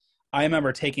I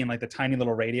remember taking like the tiny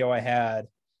little radio I had. It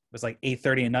was like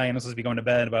 8:30 at night. I'm supposed to be going to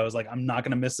bed, but I was like, I'm not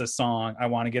gonna miss this song. I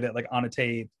want to get it like on a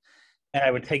tape. And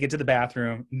I would take it to the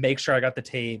bathroom, make sure I got the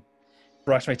tape,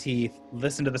 brush my teeth,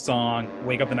 listen to the song,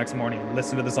 wake up the next morning,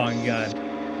 listen to the song again.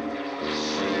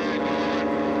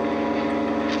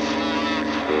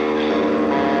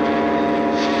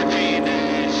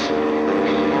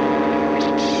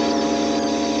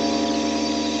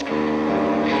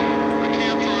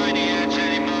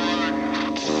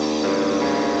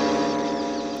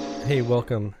 Hey,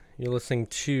 welcome. You're listening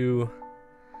to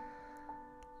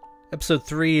episode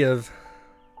 3 of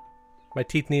My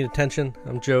Teeth Need Attention.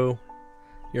 I'm Joe,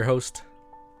 your host.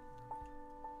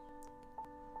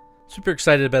 Super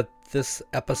excited about this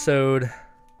episode.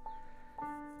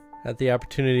 Had the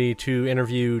opportunity to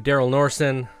interview Daryl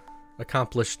Norson,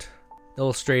 accomplished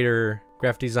illustrator,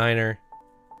 graphic designer,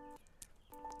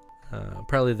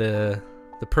 probably the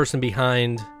person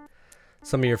behind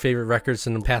some of your favorite records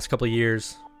in the past couple of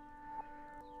years.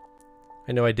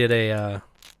 I know I did a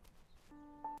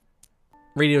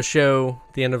radio show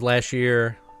at the end of last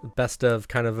year, best of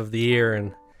kind of the year,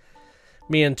 and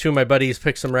me and two of my buddies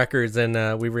picked some records,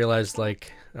 and we realized,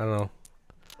 like, I don't know,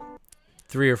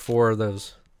 3 or 4 of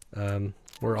those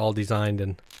were all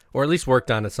designed or at least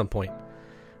worked on at some point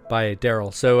by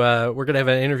Daryl. So we're going to have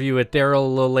an interview with Daryl a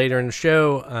little later in the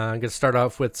show. I'm going to start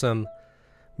off with some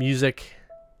music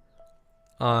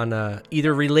on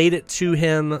either related to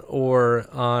him or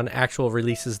on actual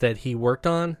releases that he worked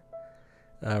on.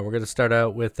 We're going to start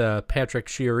out with Patrick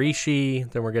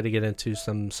Shiorishi, then we're going to get into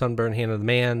some Sunburned Hand of the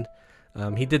Man.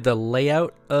 He did the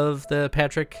layout of the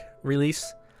Patrick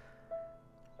release.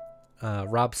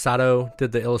 Rob Sato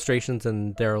did the illustrations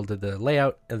and Daryl did the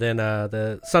layout. And then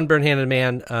the Sunburned Hand of the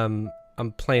Man,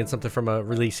 I'm playing something from a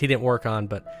release he didn't work on,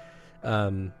 but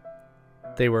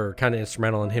they were kind of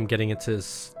instrumental in him getting into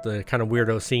the kind of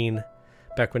weirdo scene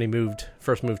back when he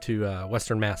first moved to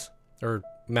Western Mass, or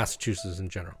Massachusetts in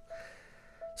general.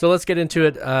 So let's get into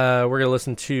it. We're going to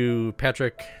listen to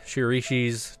Patrick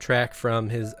Shiorishi's track from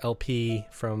his LP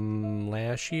from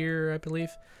last year, I believe,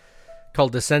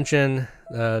 called Dissension.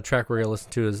 The track we're going to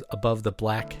listen to is Above the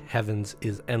Black Heavens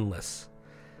is Endless.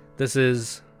 This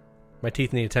is My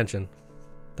Teeth Need Attention.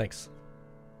 Thanks.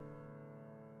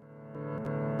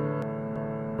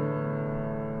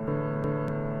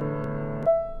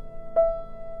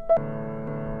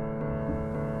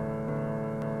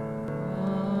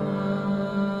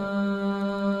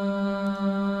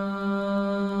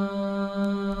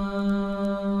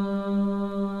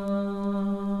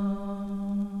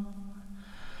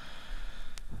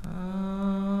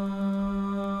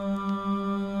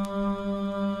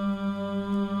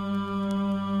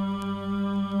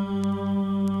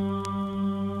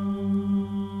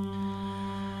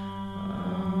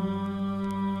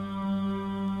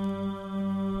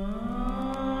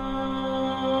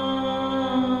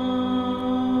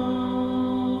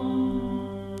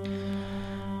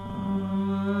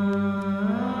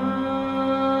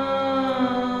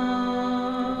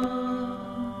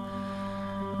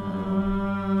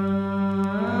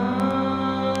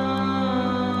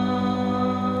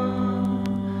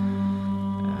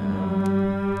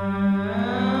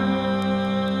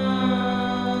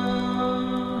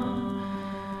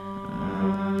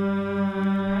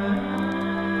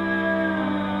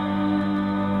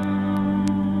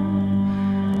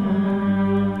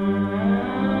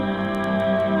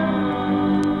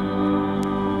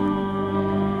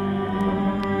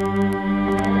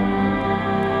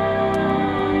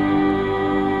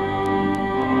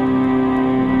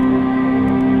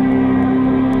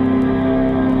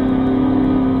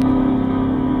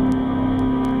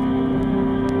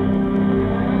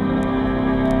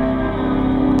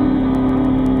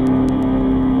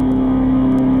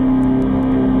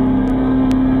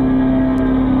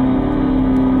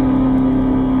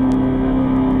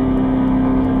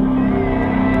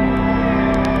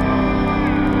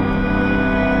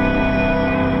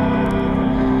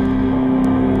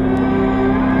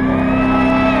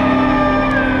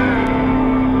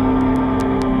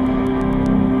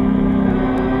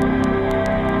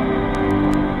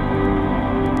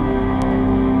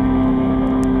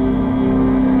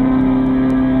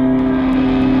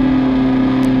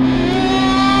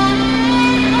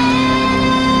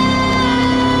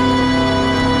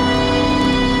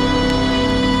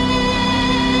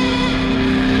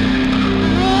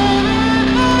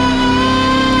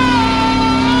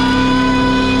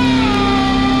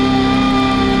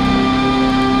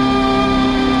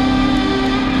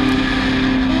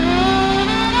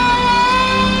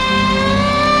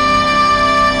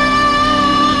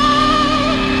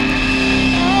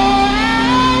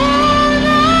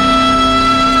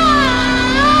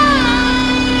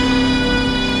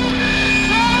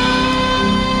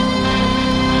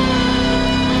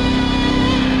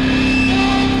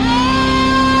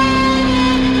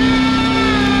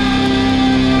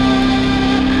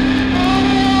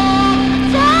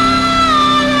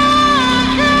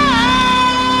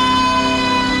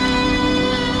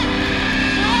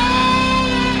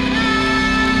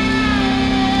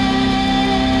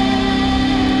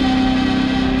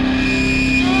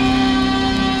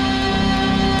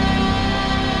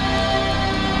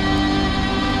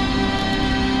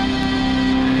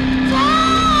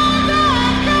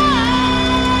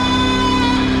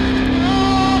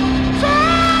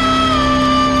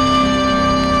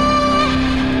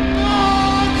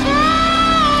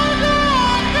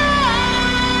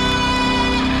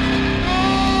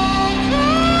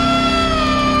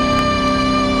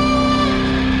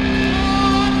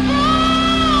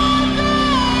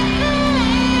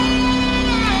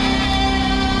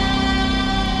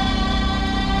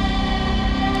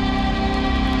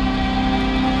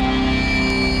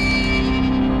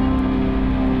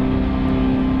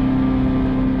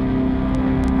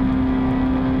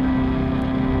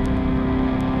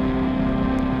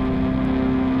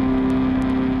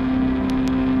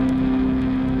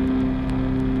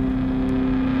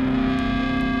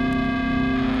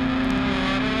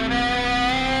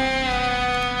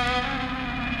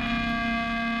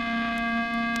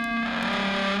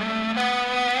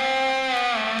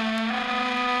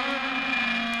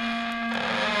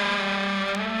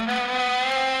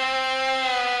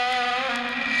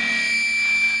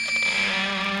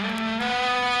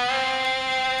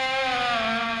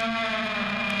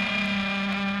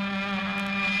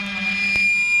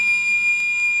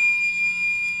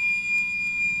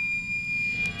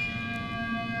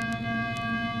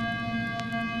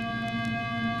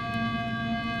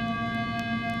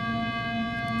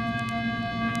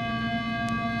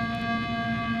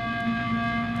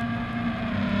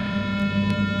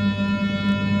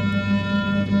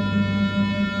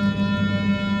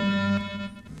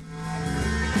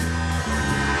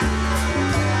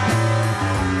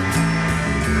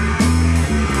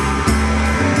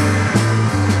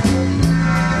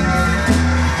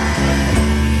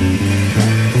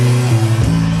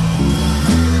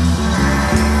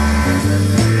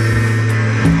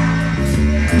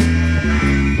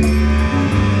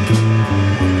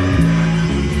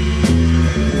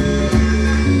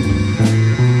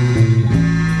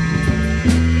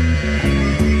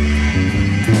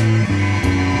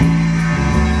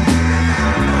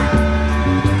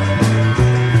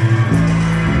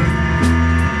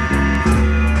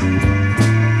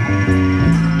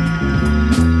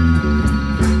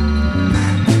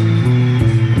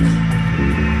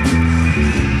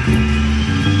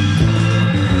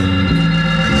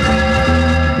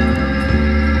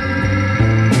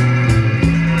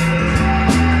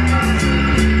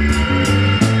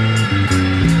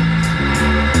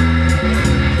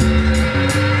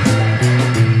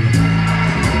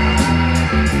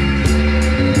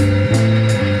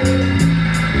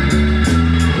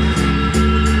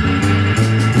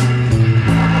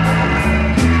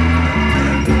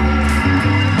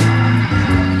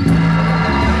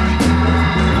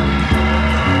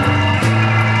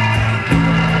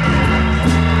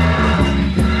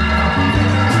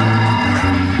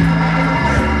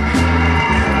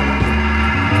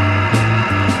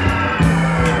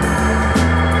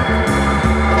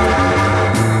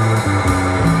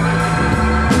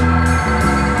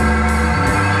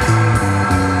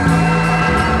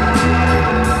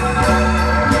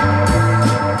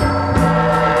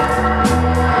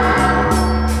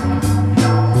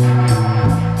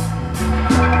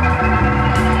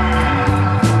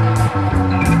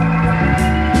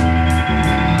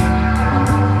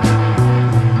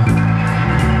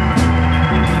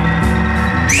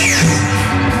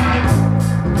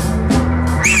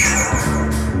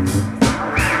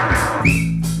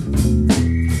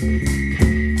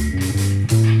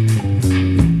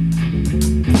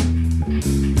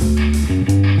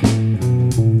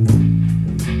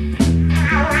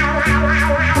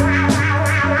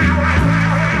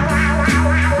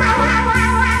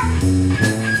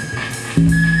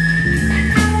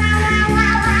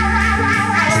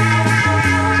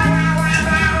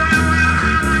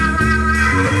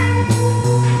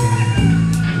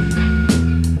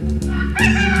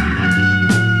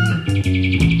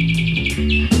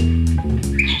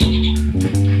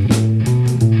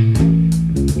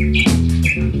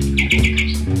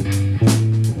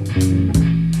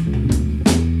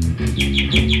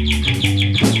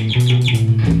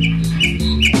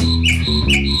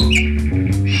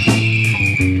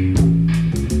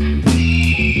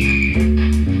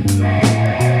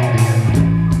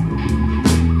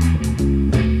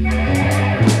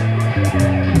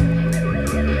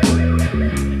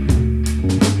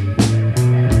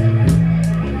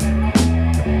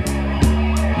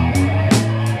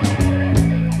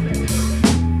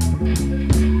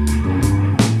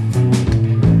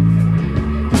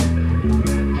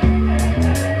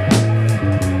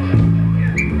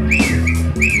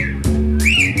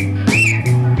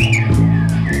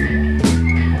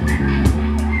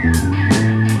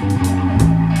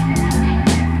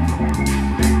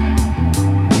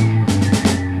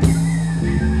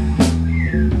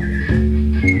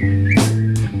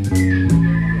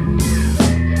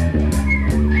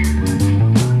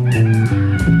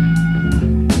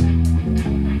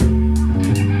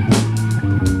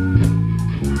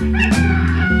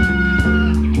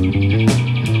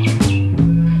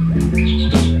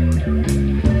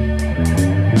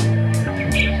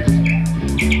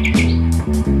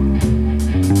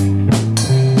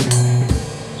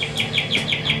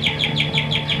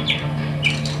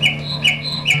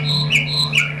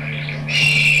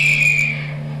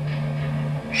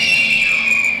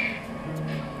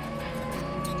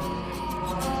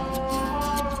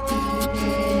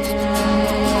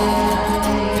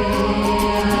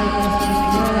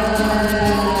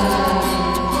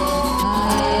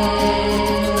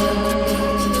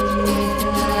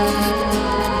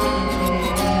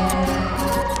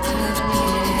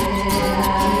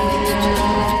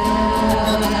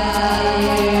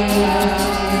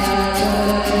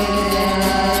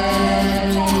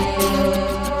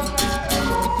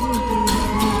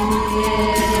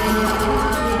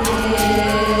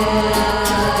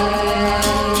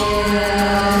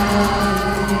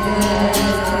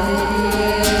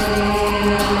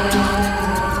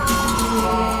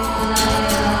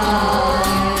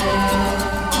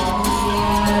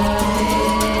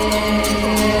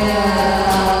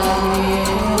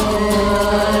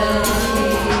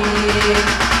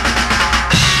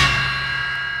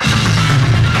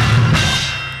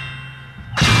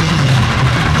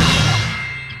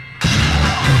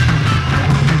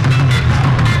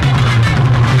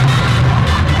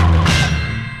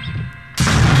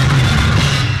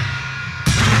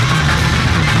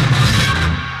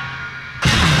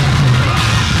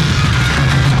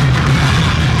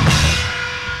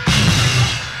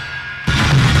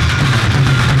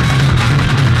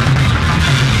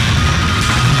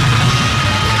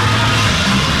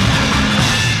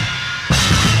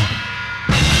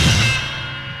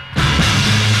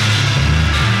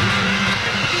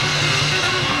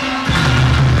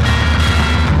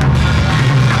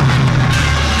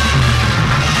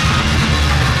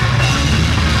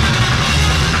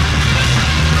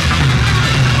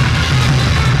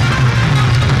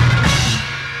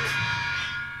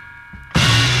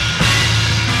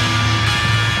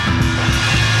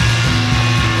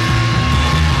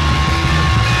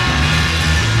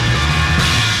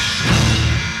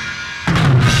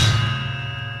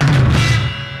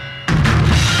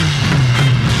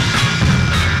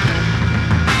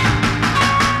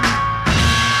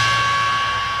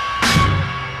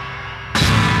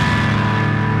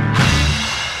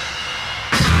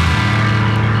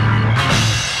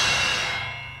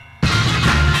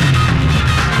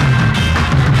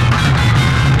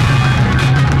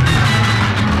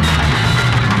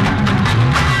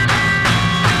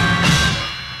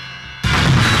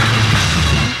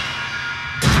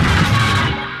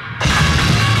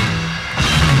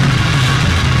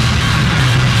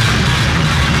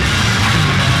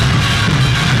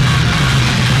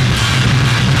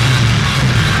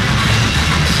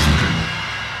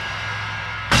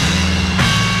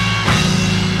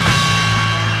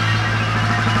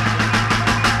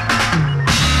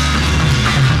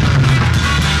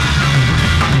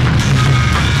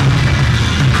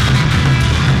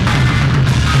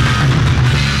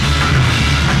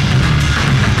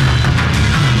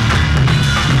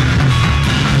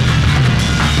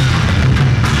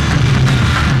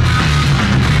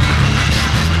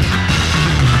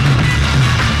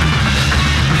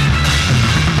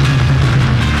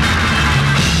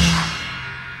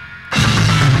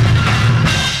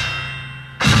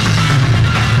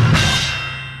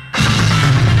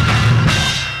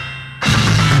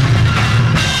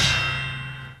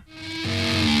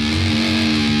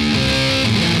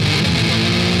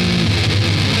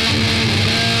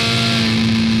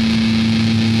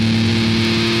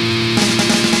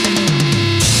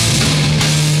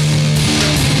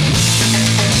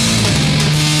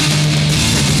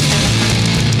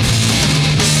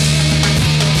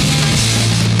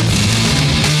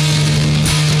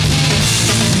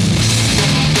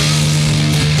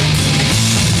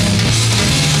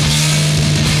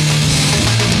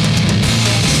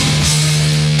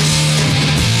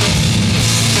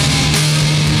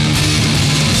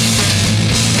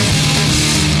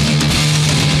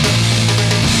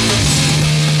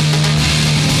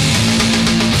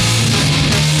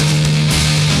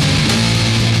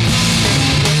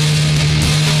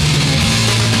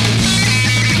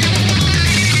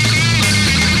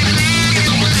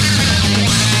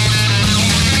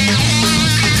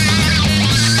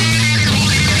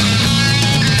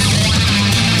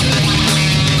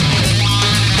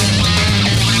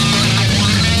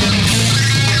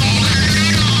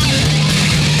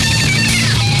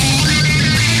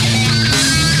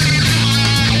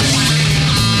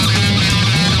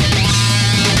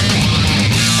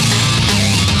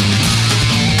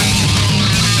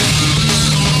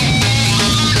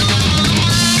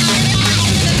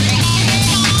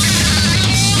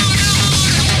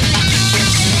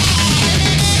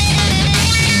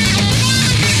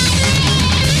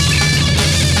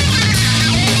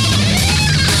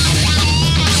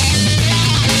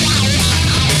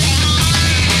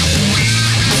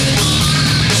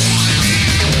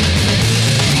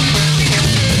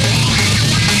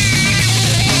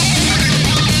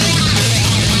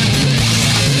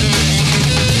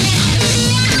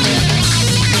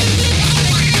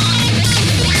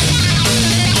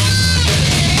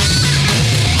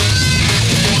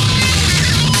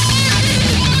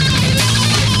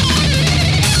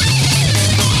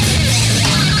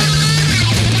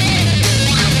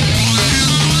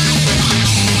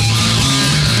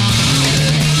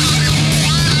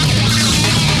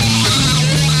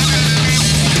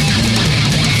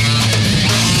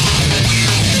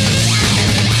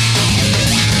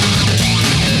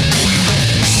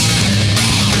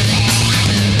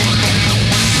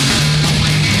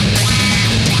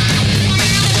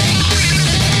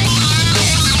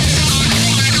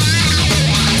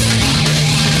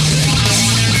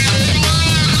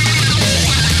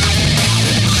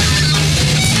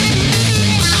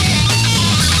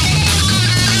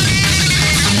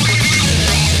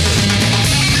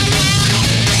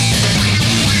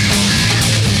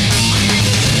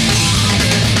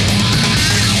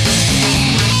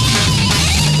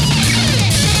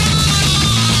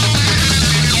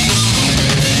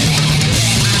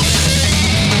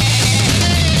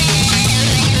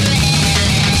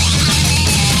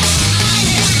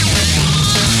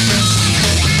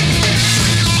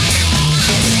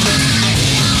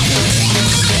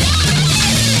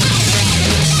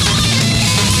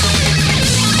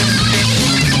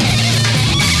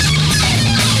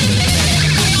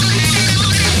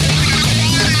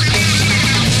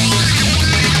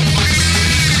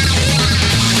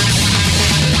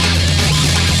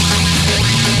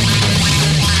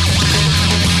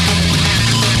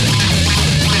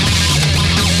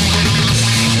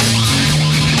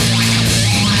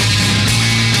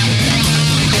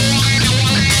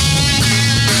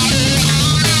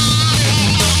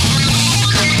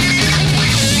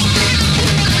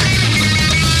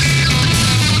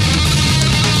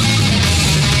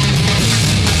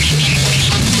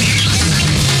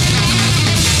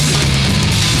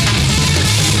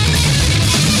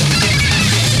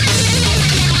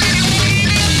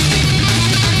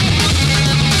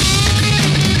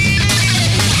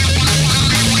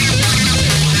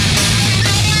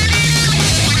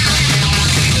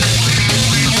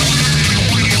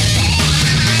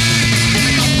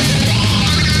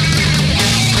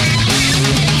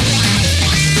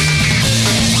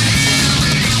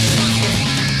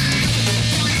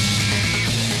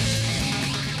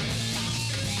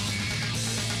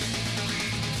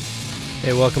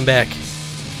 welcome back.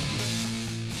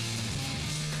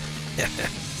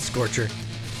 Scorcher.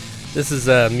 This is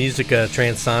Musica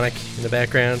Transonic in the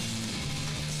background.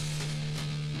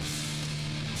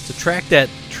 It's a track that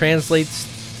translates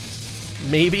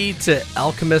maybe to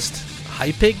Alchemist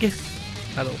Hypig.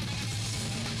 I don't.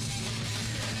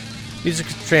 Musica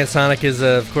Transonic is,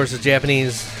 of course, a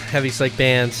Japanese heavy psych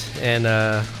band,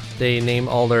 and they name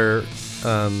all their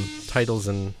titles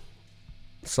and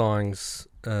songs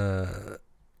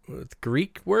with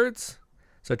Greek words.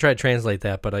 So I tried to translate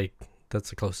that, but that's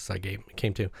the closest I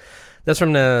came to. That's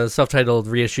from the self-titled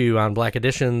reissue on Black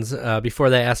Editions. Before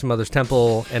that, Acid Mother's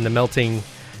Temple and the Melting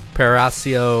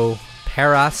Paraso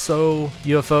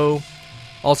UFO.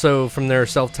 Also from their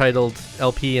self-titled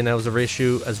LP, and that was a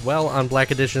reissue as well on Black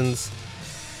Editions.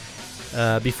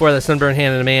 Before that, Sunburned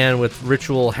Hand and a Man with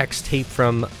Ritual Hex tape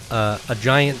from A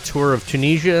Giant Tour of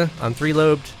Tunisia on Three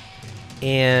Lobed.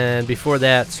 And before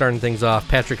that, starting things off,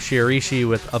 Patrick Shiorishi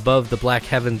with Above the Black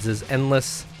Heavens is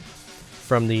Endless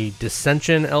from the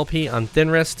Dissension LP on Thin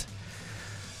Wrist.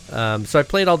 So I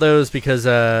played all those because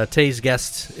today's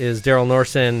guest is Daryl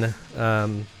Norson,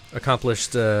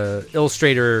 accomplished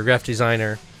illustrator, graphic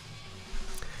designer.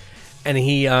 And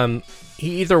he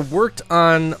either worked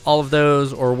on all of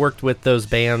those or worked with those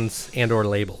bands and or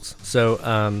labels. So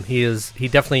he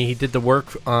did the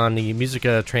work on the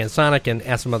Musica Transonic and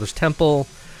Acid Mother's Temple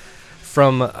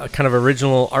from a kind of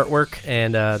original artwork,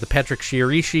 and the Patrick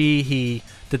Shiorishi he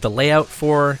did the layout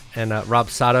for, and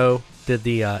Rob Sato did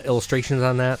the illustrations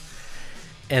on that.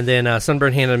 And then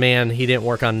Sunburned Hand and Man, he didn't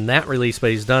work on that release,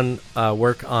 but he's done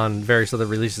work on various other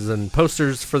releases and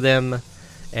posters for them,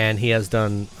 and he has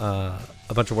done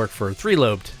a bunch of work for Three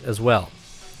Lobed as well.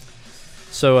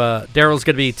 So Daryl's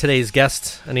going to be today's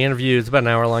guest in the interview. It's about an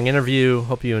hour-long interview.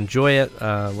 Hope you enjoy it.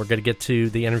 We're going to get to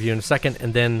the interview in a second,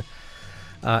 and then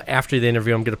after the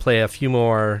interview, I'm going to play a few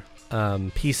more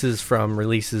pieces from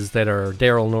releases that are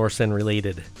Daryl Norson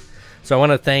related. So I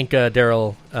want to thank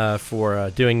Daryl for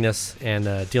doing this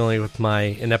and dealing with my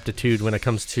ineptitude when it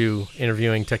comes to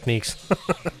interviewing techniques.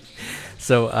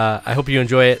 So I hope you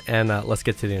enjoy it, and let's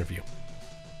get to the interview.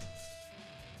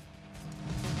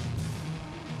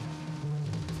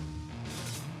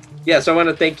 Yeah, so I want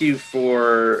to thank you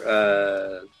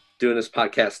for doing this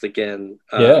podcast again.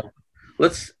 Yeah.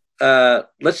 Let's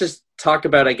just talk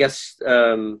about, I guess,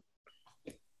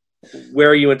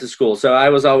 where you went to school. So I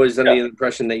was always under the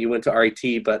impression that you went to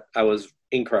RIT, but I was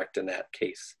incorrect in that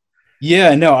case.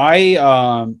 Yeah, no,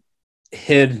 I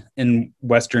hid in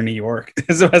Western New York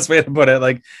is the best way to put it.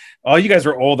 Like, all you guys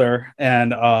were older,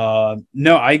 and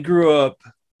no, I grew up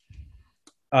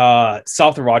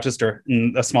south of Rochester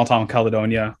in a small town in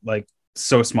Caledonia, like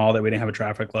so small that we didn't have a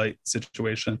traffic light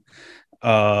situation.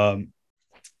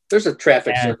 There's a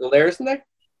traffic circle there, isn't there?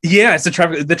 Yeah, it's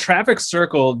the traffic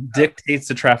circle dictates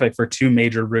the traffic for two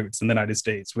major routes in the United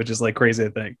States, which is like crazy to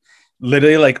think.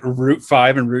 Literally, like Route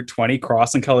 5 and Route 20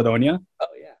 cross in Caledonia. Oh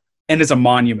yeah. And it's a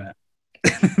monument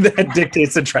that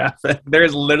dictates the traffic. There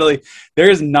is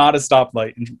not a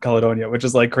stoplight in Caledonia, which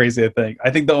is like crazy to think. I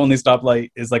think the only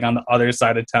stoplight is like on the other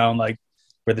side of town, like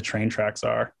where the train tracks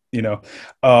are, you know.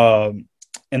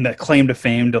 And the claim to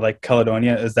fame to like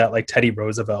Caledonia is that like Teddy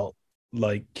Roosevelt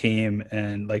like came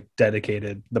and like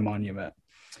dedicated the monument.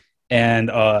 And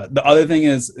the other thing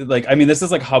is, like, I mean, this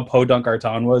is like how podunk our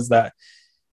town was. That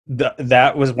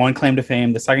was one claim to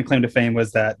fame. The second claim to fame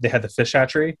was that they had the fish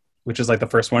hatchery, which is like the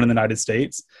first one in the United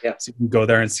States. Yeah. So you can go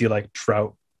there and see like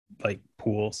trout, like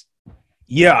pools.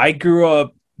 Yeah, I grew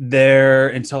up there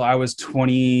until I was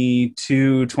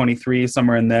 22, 23,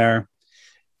 somewhere in there.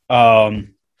 Had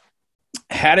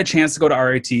a chance to go to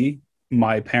RIT.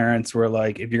 My parents were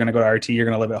like, if you're going to go to RIT, you're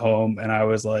going to live at home. And I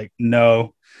was like,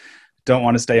 no, don't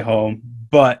want to stay home.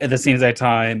 But at the same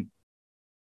time,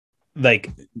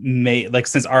 like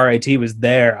since RIT was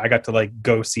there, I got to like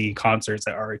go see concerts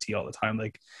at RIT all the time.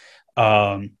 Like,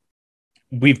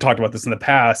 we've talked about this in the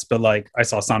past, but like I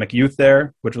saw Sonic Youth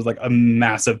there, which was like a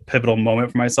massive pivotal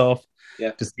moment for myself.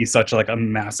 Yeah. To see such like a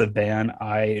massive band.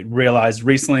 I realized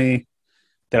recently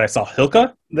that I saw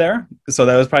Hilka there. So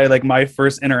that was probably like my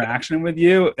first interaction with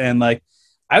you. And like,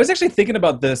 I was actually thinking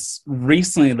about this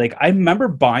recently. Like, I remember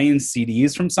buying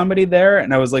CDs from somebody there,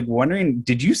 and I was like wondering,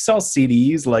 did you sell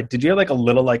CDs? Like, did you have like a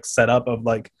little like setup of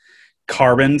like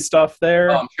Carbon stuff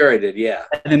there? Oh, I'm sure I did. Yeah.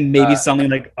 And then maybe selling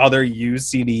like other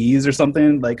used CDs or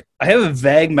something. Like, I have a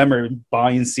vague memory of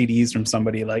buying CDs from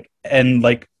somebody like, and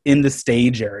like in the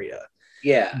stage area.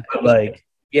 Yeah. But, like,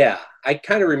 yeah, I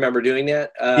kind of remember doing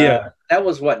that. Yeah. That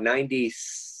was what,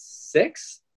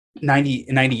 96? 98.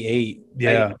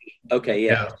 Yeah. 98. Okay,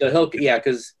 yeah. So Hilka, yeah,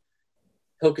 because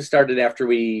Hilka started after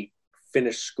we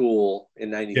finished school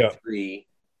in '93.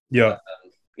 Yeah.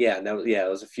 It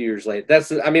was a few years late.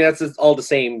 That's all the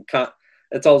same.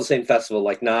 It's all the same festival.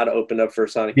 Like Nod opened up for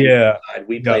Sonic Youth outside.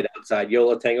 We played outside. Yo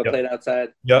La Tengo played outside.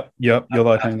 Yep. Yo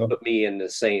La Tengo. Put me in the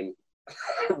same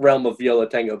realm of Yo La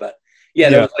Tengo, but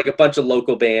there was like a bunch of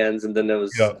local bands, and then there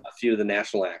was a few of the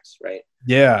national acts, right?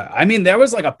 Yeah, I mean, that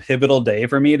was like a pivotal day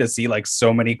for me to see like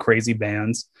so many crazy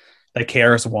bands. Like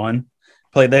KRS-One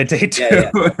played that day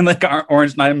too, and like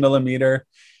Orange 9mm,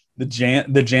 the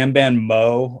jam band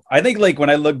Mo. I think like when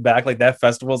I look back, like that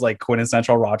festival is like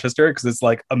quintessential Rochester because it's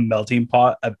like a melting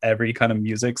pot of every kind of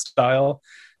music style.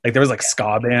 Like there was like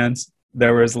ska bands,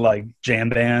 there was like jam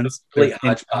bands, complete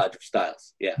hodgepodge of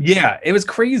styles. Yeah, it was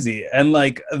crazy. And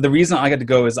like the reason I got to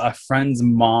go is a friend's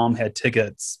mom had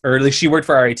tickets, or like she worked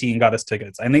for RIT and got us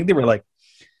tickets. I think they were like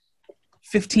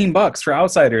 $15 for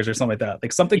outsiders or something like that,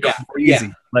 like something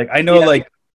crazy. Like I know like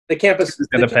the campus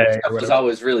was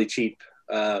always really cheap.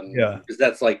 Because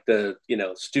that's like the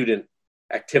student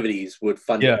activities would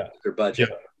fund their budget.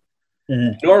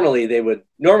 Normally they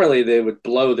would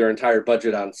blow their entire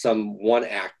budget on some one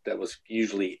act that was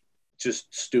usually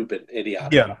just stupid,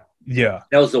 idiotic. That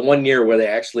was the one year where they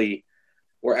actually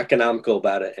were economical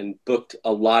about it and booked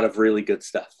a lot of really good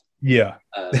stuff. I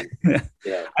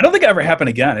don't think it ever happened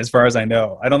again, as far as I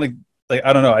know. I don't think, like,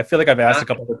 I don't know. I feel like I've asked a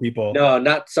couple of people. No,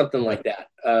 not something like that.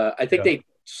 I think they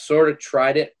sort of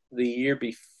tried it the year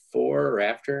before or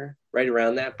after, right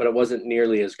around that, but it wasn't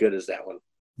nearly as good as that one.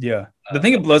 The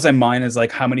thing that blows my mind is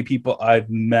like how many people I've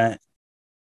met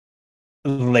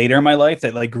later in my life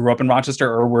that like grew up in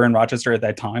Rochester or were in Rochester at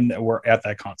that time that were at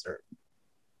that concert.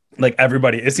 Like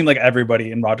everybody, it seemed like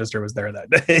everybody in Rochester was there that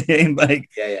day. Like,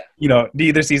 to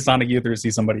either see Sonic Youth or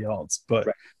see somebody else. But,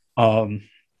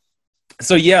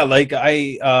 so yeah, like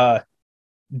I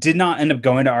did not end up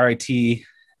going to RIT,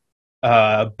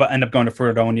 but end up going to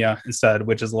Fredonia instead,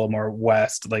 which is a little more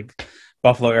west, like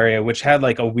Buffalo area, which had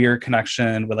like a weird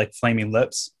connection with like Flaming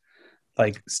Lips,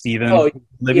 like Steven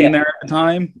living there at the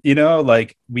time,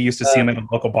 like we used to see him in a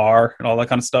local bar and all that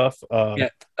kind of stuff.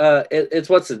 It's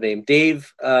what's his name?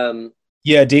 Dave.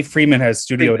 Dave Freeman has a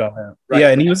studio down there. Right. Yeah,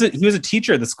 and he was a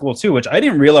teacher at the school too, which I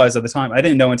didn't realize at the time. I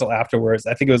didn't know until afterwards.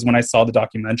 I think it was when I saw the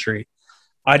documentary.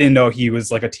 I didn't know he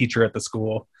was like a teacher at the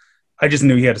school. I just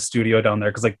knew he had a studio down there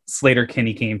because like Slater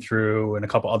Kinney came through and a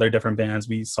couple other different bands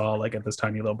we saw like at this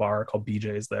tiny little bar called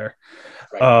BJ's there.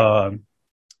 So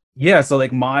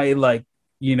like my like,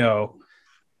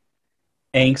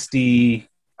 angsty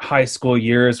high school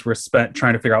years were spent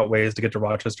trying to figure out ways to get to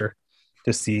Rochester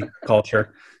to see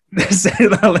culture.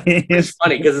 It's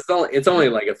funny because it's only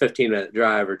like a 15-minute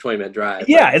drive or 20-minute drive.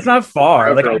 Yeah, it's not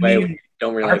far. Like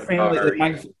don't really like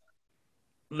family,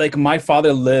 like my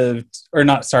father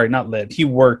he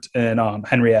worked in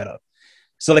Henrietta.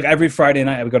 So like every Friday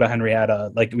night I would go to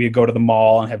Henrietta, like we'd go to the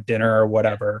mall and have dinner or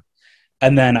whatever.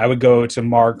 And then I would go to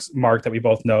Mark that we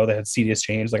both know that had CD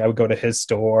Exchange. Like I would go to his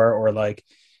store or like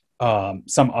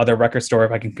some other record store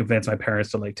if I can convince my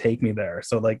parents to like take me there.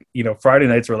 So like, Friday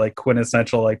nights were like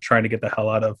quintessential, like trying to get the hell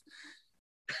out of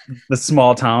the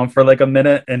small town for like a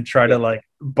minute and try to like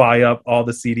buy up all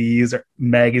the CDs or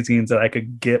magazines that I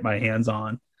could get my hands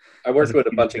on. I worked with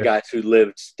a bunch of guys who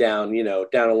lived down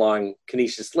along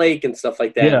Canisius Lake and stuff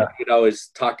like that. Yeah. We'd always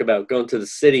talk about going to the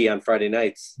city on Friday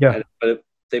nights. Yeah. But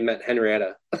they meant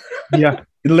Henrietta. Yeah.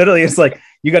 Literally, it's like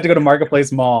you got to go to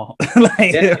Marketplace Mall.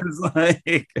 It was like,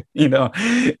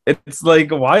 it's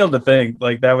like wild to think.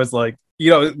 Like that was like,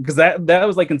 because that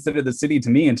was like considered the city to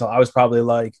me until I was probably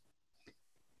like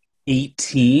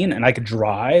 18 and I could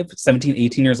drive, 17,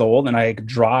 18 years old, and I could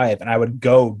drive and I would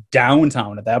go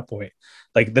downtown at that point.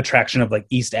 Like the traction of like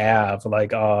East Ave, like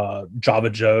Java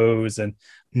Joe's and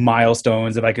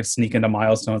Milestones. If I could sneak into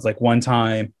Milestones, like one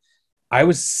time I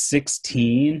was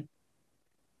 16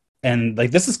 and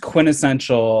like this is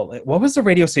quintessential. Like, what was the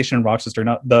radio station in Rochester?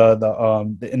 Not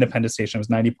the independent station. It was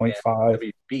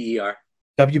 90.5. WBER.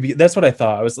 WB. That's what I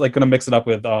thought. I was like going to mix it up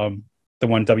with the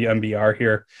one WMBR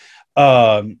here.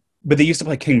 But they used to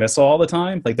play King Missile all the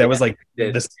time. Like that was like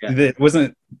this. It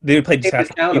wasn't. They would play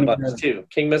down a bunch too.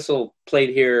 King Missile played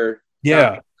here.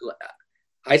 Yeah,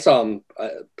 I saw them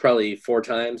probably 4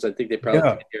 times. I think they probably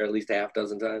played here at least a half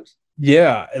dozen times.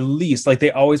 Yeah, at least. Like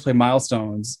they always play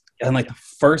Milestones. And like the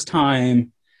first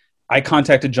time I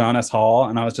contacted John S. Hall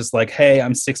and I was just like, hey,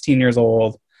 I'm 16 years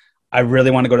old. I really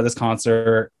want to go to this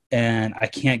concert and I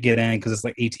can't get in because it's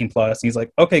like 18 plus. And he's like,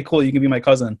 okay, cool. You can be my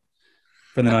cousin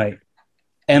for the night.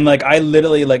 And like, I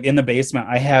literally like in the basement,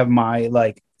 I have my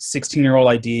like 16-year-old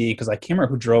ID because I can't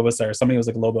remember who drove us there. Somebody was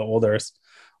like a little bit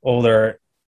older,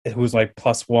 who was like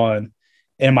 +1.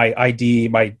 and my ID,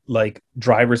 my like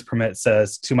driver's permit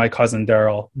says to my cousin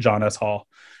Daryl, John S. Hall.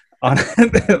 On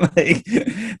like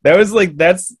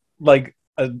that's like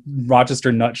a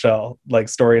Rochester nutshell, like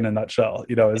story in a nutshell.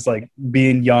 You know, it's like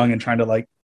being young and trying to like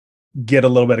get a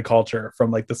little bit of culture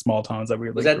from like the small towns that we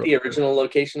were. Was that the original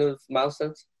location of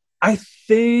Milestones? I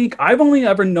think I've only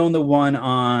ever known the one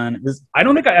on. I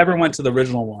don't think I ever went to the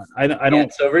original one. I don't. Yeah,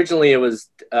 so originally it was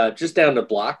just down a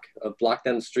block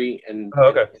down the street, and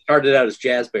it started out as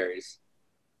Jazzberries.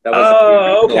 That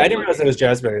was okay. I didn't realize it was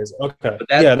Jazzberries. Okay, but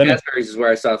Jazzberries is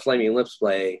where I saw Flaming Lips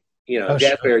play. You know,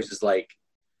 Jazzberries is like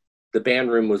the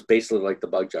band room was basically like the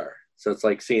Bug Jar. So it's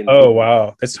like seeing. Oh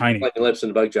wow, it's tiny. Flaming Lips in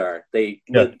the Bug Jar. They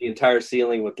lit the entire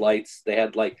ceiling with lights. They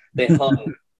had they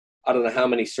hung. I don't know how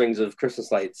many strings of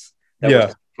Christmas lights that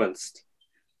were sequenced.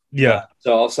 Yeah.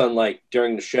 So all of a sudden, like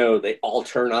during the show, they all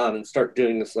turn on and start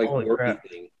doing this like warpy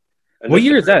thing. And what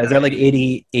year is that? Is that like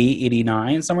 88,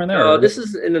 89, somewhere in there? Oh, this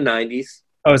is in the 90s.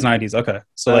 Oh, it's 90s. Okay.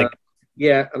 So like.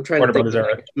 Yeah, I'm trying to think of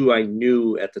like who I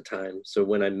knew at the time. So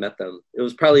when I met them, it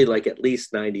was probably like at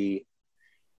least 95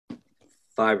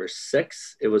 or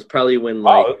 6. It was probably when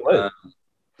like.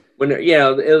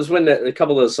 It was when a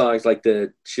couple of those songs, like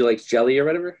the "She Likes Jelly" or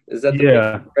whatever. Is that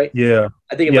the right? Yeah,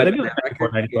 I think it might be that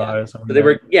record. 95. So they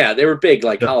were big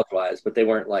like college wise, but they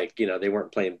weren't like they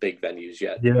weren't playing big venues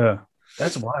yet. Yeah,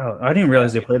 that's wild. I didn't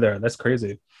realize they played there. That's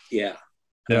crazy. Yeah.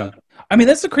 I mean,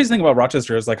 that's the crazy thing about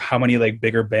Rochester is like how many like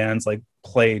bigger bands like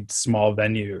played small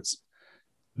venues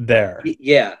there.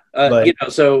 Yeah,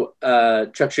 so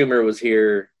Chuck Schumer was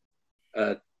here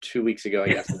 2 weeks ago, I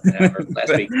guess, or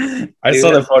last week. I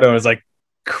saw the photo. It was like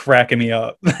cracking me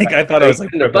up. Like I thought I was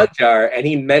like in the Bug Jar, and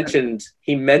he mentioned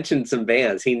some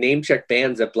bands. He name checked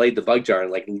bands that played the Bug Jar,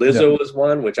 and like Lizzo was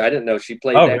one, which I didn't know she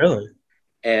played. Oh, there. Really?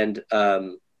 And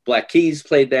Black Keys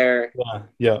played there.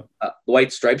 Yeah.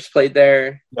 White Stripes played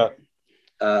there. Yeah.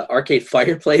 Arcade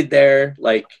Fire played there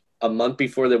like a month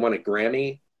before they won a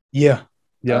Grammy. Yeah.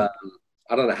 I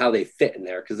don't know how they fit in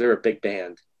there because they're a big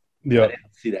band. Yeah. I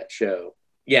didn't see that show.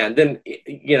 Yeah, and then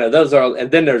those are,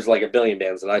 and then there's like a billion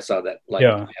bands that I saw that like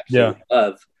absolutely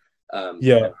love.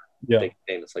 Big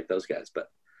famous like those guys, but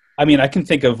I mean, I can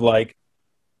think of like,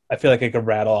 I feel like I could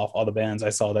rattle off all the bands I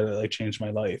saw that like changed my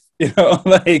life. You know,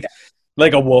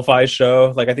 like a Wolf Eyes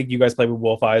show. Like I think you guys played with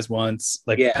Wolf Eyes once.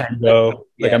 Like Pengo.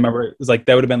 Like I remember it was like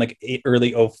that would have been like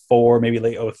early 04, maybe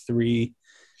late 03.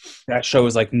 That show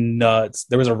was like nuts.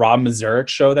 There was a Rob Mazurek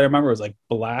show that I remember. It was like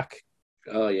Black.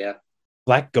 Oh yeah.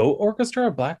 Black Goat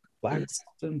Orchestra, Black. I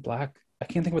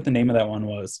can't think what the name of that one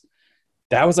was.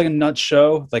 That was like a nuts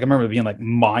show. Like I remember being like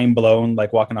mind blown,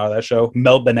 like walking out of that show.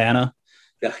 Melt Banana.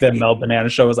 The Melt Banana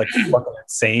show was like fucking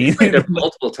insane.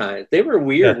 Multiple times. They were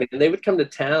weird, man. They would come to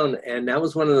town, and that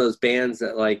was one of those bands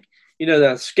that like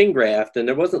the Skin Graft, and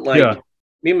there wasn't like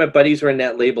me and my buddies were in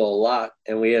that label a lot,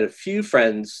 and we had a few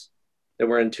friends that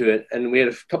were into it, and we had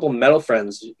a couple metal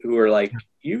friends who were like,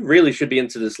 "You really should be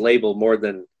into this label more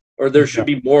than." Or there should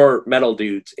be more metal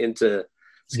dudes into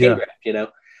Skin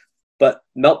Graft, But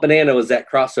Melt Banana was that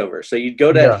crossover. So you'd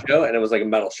go to that show and it was like a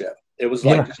metal show. It was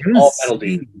like just all metal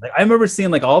dudes. Like, I remember seeing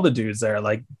like all the dudes there.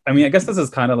 Like, I mean, I guess this is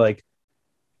kind of like,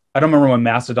 I don't remember when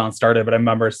Mastodon started, but I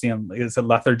remember seeing, like, is it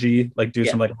Lethargy? Like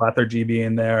dudes from like Lethargy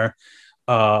being there.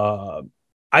 I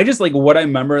just like what I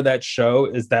remember that show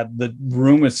is that the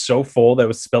room was so full that it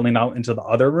was spilling out into the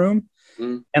other room.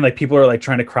 And like people are like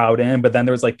trying to crowd in, but then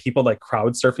there was like people like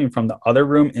crowd surfing from the other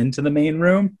room into the main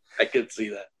room. I could see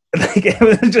that. Like it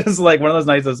was just like one of those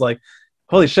nights. I was like,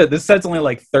 holy shit, this set's only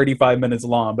like 35 minutes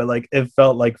long, but like it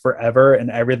felt like forever,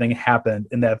 and everything happened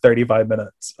in that 35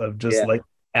 minutes of just like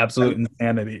absolute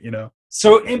insanity,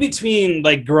 So in between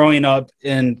like growing up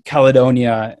in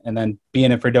Caledonia and then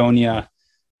being in Fredonia,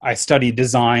 I studied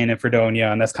design in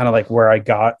Fredonia, and that's kind of like where I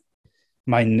got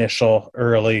my initial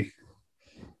early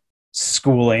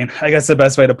schooling, I guess the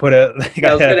best way to put it. Like,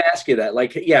 I was going to ask you that.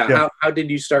 Like, how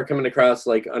did you start coming across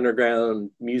like underground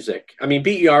music? I mean,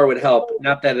 BER would help.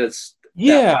 Not that it's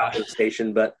that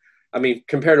station, but I mean,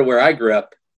 compared to where I grew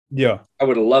up, I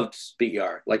would have loved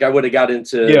BER. Like, I would have got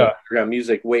into underground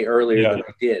music way earlier than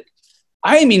I did.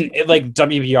 I mean, like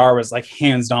WBR was like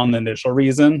hands down the initial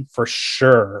reason for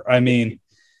sure. I mean,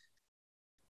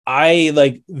 I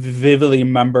like vividly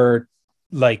remember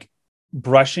like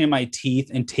brushing my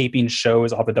teeth and taping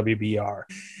shows off of WBR.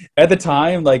 At the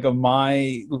time, like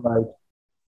I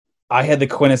had the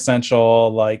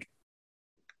quintessential like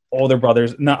older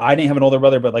brothers. No, I didn't have an older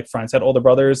brother, but like friends had older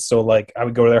brothers. So like I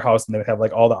would go to their house and they would have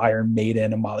like all the Iron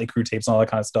Maiden and Motley Crue tapes and all that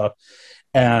kind of stuff.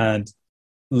 And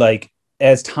like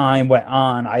as time went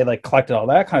on, I like collected all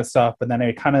that kind of stuff. But then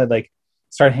I kind of like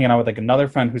started hanging out with like another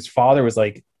friend whose father was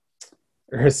like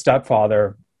his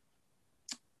stepfather,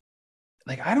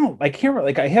 like I can't remember,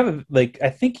 like I have like I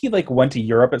think he like went to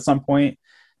Europe at some point,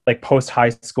 like post high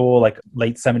school, like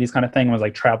late 70s kind of thing, was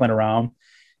like traveling around.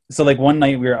 So like one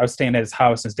night I was staying at his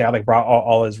house, and his dad like brought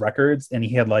all his records, and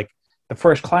he had like the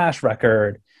first Clash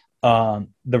record, the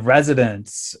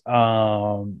Residents,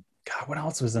 God, what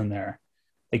else was in there?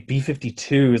 Like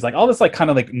B-52s, like all this like kind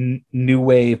of like new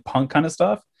wave punk kind of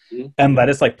stuff, and let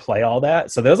us like play all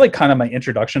that. So that was like kind of my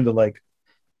introduction to like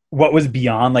what was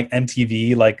beyond like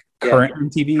MTV, like current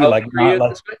MTV. Like not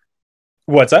like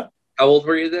what's up? How old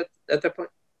were you at that point?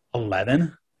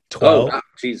 11, 12. Oh,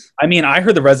 jeez. I mean, I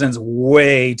heard the Residents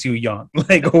way too young,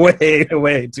 like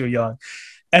way too young.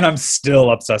 And I'm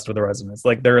still obsessed with the Residents.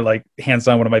 Like they're like hands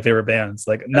down one of my favorite bands.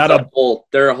 Like not a hole.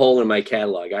 They're a hole in my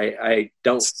catalog. I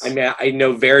mean, I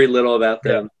know very little about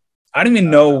them. I don't even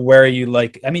know where you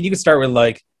like. I mean, you can start with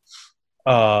like,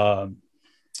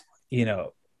 you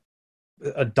know,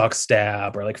 a Duck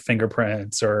Stab or like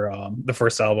Fingerprints or the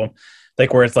first album,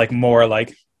 like where it's like more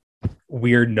like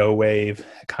weird no wave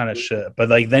kind of shit. But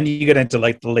like then you get into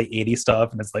like the late 80s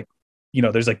stuff, and it's like, you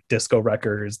know, there's like disco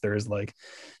records. There's like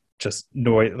just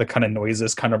noise, the kind of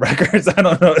noises kind of records. I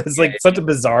don't know. It's like such a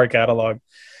bizarre catalog.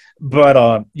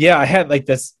 But yeah, I had like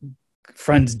this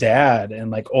friend's dad and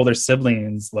like older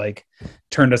siblings like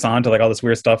turned us on to like all this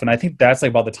weird stuff, and I think that's like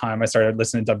about the time I started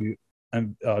listening to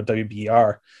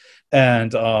WBR.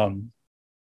 And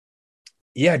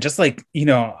yeah, just like, you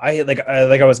know, I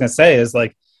was gonna say is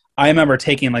like I remember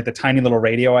taking like the tiny little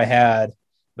radio I had. It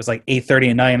was like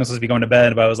 8:30 at night. I was supposed to be going to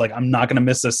bed, but I was like, I'm not gonna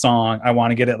miss this song. I want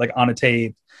to get it like on a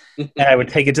tape. And I would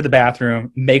take it to the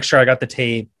bathroom, make sure I got the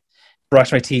tape,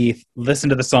 brush my teeth, listen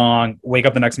to the song, wake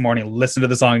up the next morning, listen to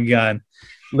the song again,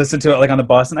 listen to it like on the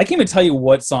bus. And I can't even tell you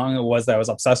what song it was that I was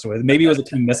obsessed with. Maybe it was a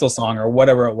King Missile song or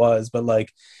whatever it was, but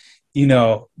like, you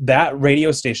know, that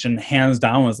radio station hands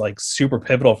down was like super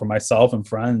pivotal for myself and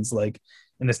friends like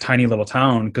in this tiny little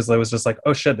town, because I was just like,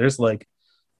 oh shit, there's like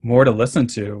more to listen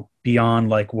to beyond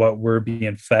like what we're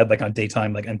being fed like on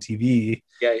daytime like MTV.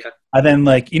 Yeah. And then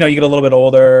like, you know, you get a little bit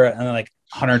older, and then like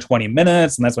 120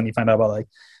 Minutes, and that's when you find out about like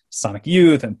Sonic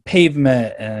Youth and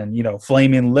Pavement and, you know,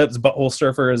 Flaming Lips, Butthole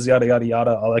Surfers, yada yada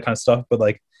yada, all that kind of stuff. But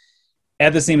like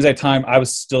at the same exact time, I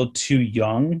was still too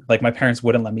young. Like my parents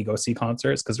wouldn't let me go see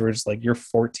concerts because we were just like, you're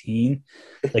 14,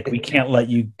 like we can't let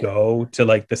you go to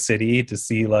like the city to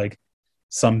see like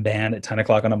some band at 10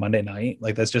 o'clock on a Monday night.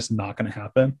 Like that's just not going to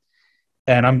happen.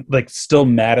 And I'm like still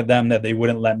mad at them that they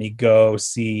wouldn't let me go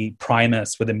see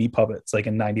Primus with the Meat Puppets like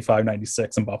in 95,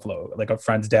 96 in Buffalo. Like a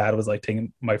friend's dad was like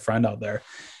taking my friend out there.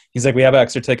 He's like, we have an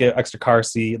extra ticket, extra car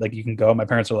seat, like you can go. My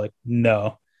parents were like,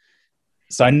 no.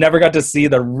 So I never got to see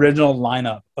the original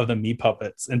lineup of the Meat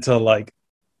Puppets until like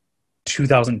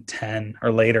 2010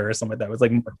 or later or something like that. It was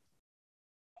like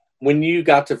when you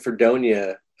got to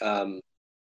Fredonia,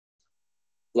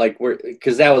 like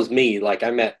because that was me. Like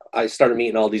I started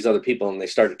meeting all these other people, and they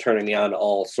started turning me on to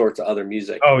all sorts of other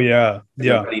music. Oh yeah,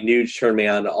 yeah. Everybody knew to turn me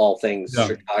on to all things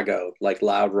Chicago, like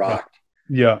loud rock.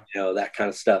 Yeah, you know, that kind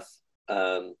of stuff.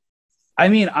 I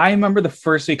mean, I remember the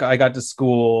first week I got to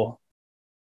school,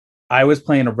 I was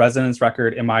playing a Residents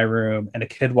record in my room, and a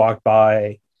kid walked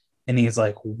by, and he's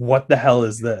like, "What the hell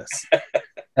is this?"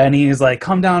 And he's like,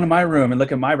 "Come down to my room and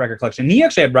look at my record collection." And he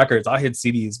actually had records. I had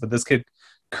CDs, but this kid,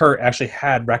 Kurt, actually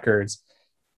had records,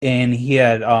 and he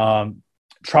had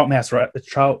Trout Mass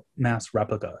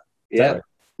Replica. Yeah, right?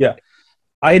 Yeah.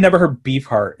 I had never heard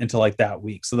Beefheart until like that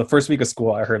week. So the first week of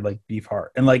school, I heard like Beefheart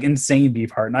and like insane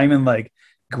Beefheart, not even like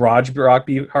garage rock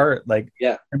Beefheart. Like,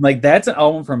 yeah, and like that's an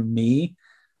album from me.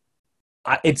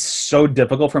 It's so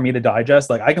difficult for me to digest.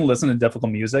 Like I can listen to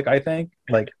difficult music, I think,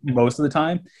 like most of the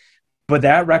time. But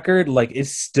that record, like,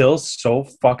 is still so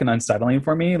fucking unsettling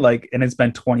for me. Like, and it's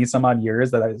been 20 some odd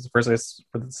years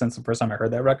since the first time I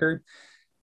heard that record,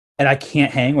 and I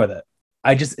can't hang with it.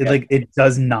 I just it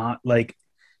does not like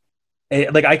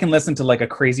I can listen to like a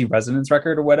crazy Residents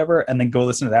record or whatever, and then go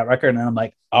listen to that record, and I'm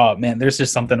like, oh man, there's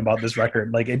just something about this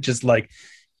record. Like it just like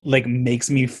makes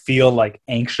me feel like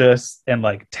anxious and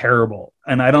like terrible,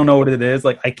 and I don't know what it is.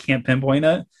 Like I can't pinpoint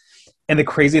it. And the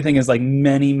crazy thing is, like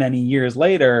many years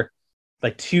later,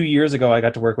 like 2 years ago, I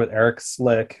got to work with Eric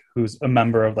Slick, who's a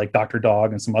member of like Dr.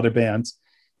 Dog and some other bands,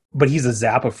 but he's a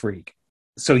Zappa freak.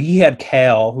 So he had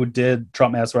Cal, who did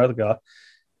Trump Mass Replica,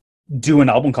 do an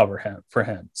album cover for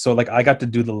him. So like I got to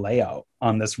do the layout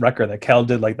on this record that Cal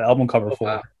did like the album cover for.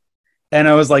 Wow. And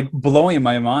I was like blowing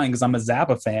my mind because I'm a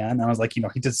Zappa fan. And I was like, you know,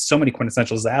 he did so many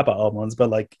quintessential Zappa albums, but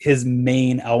like his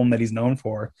main album that he's known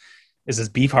for is this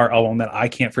Beefheart album that I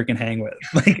can't freaking hang with.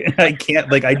 Like I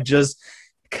can't, like I just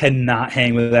cannot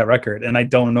hang with that record, and I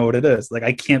don't know what it is. Like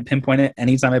I can't pinpoint it.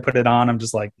 Anytime I put it on, I'm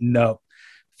just like, no.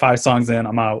 5 songs in,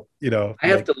 I'm out. You know, I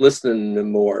have to listen to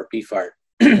more Beefheart.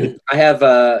 I have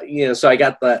so I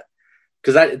got that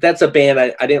because that's a band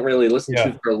I didn't really listen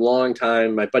to for a long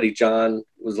time. My buddy John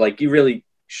was like, you really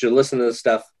should listen to this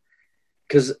stuff.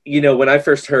 Because, when I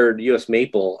first heard US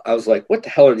Maple, I was like, what the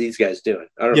hell are these guys doing?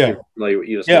 I don't know if you're familiar with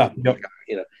US Maple.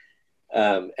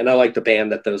 And I like the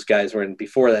band that those guys were in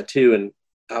before that too. And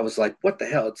I was like, what the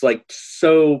hell? It's like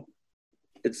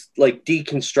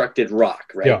deconstructed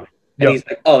rock, right? Yeah. And he's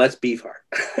like, oh, that's Beefheart.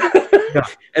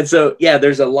 And so,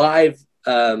 there's a live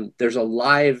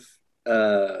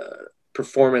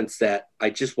performance that I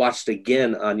just watched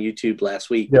again on YouTube last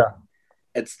week. Yeah.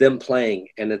 It's them playing,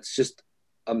 and it's just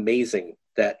amazing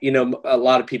that, a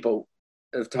lot of people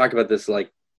have talked about this, like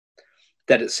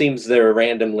that it seems they're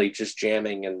randomly just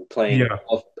jamming and playing.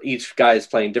 Each guy is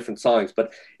playing different songs,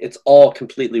 but it's all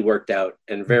completely worked out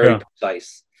and very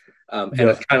precise. And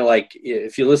it's kind of like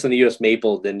if you listen to US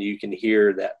Maple, then you can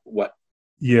hear that what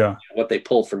they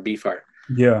pulled from Beefheart,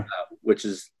 which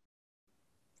is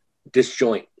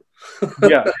disjoint.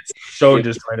 It's so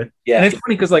disjointed. And it's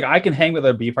funny because like I can hang with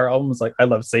their Beefheart albums. Like I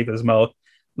love Safe as Milk,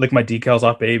 Lick My Decals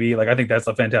Off Baby. Like I think that's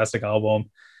a fantastic album.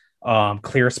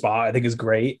 Clear Spot I think is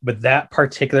great, but that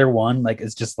particular one like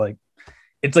is just like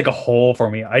it's like a hole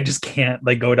for me. I just can't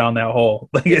like go down that hole.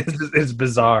 Like it's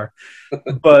bizarre.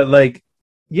 But like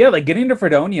like getting to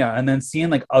Fredonia and then seeing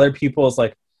like other people's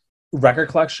like record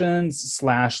collections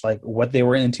 / like what they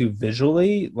were into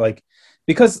visually, like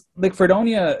because like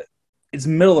Fredonia is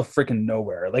middle of freaking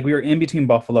nowhere. Like we were in between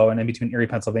Buffalo and in between Erie,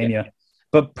 Pennsylvania,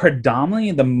 but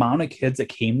predominantly the amount of kids that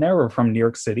came there were from New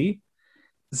York City.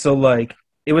 So like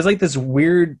it was like this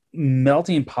weird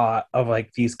melting pot of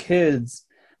like these kids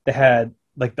that had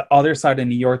like the other side of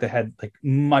New York that had like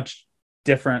much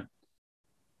different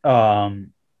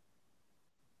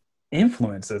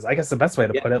influences, I guess the best way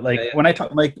to put it. Like when I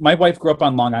talk, like my wife grew up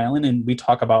on Long Island, and we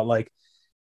talk about like,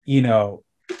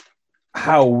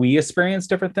 how we experience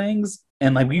different things,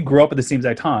 and like we grew up at the same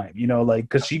exact time, like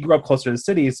because she grew up closer to the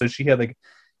city, so she had like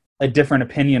a different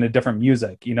opinion of different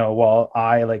music, while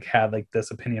I like had like this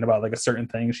opinion about like a certain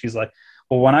thing. She's like,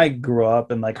 well, when I grew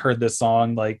up and like heard this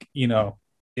song, like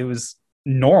it was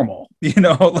normal,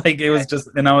 like it was just,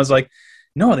 and I was like,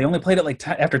 no, they only played it like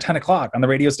after 10 o'clock on the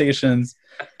radio stations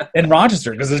in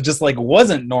Rochester because it just like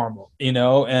wasn't normal,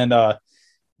 and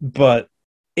but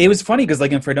it was funny because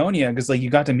like in Fredonia, because like you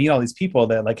got to meet all these people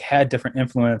that like had different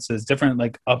influences, different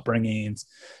like upbringings,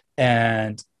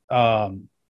 and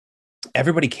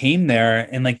everybody came there,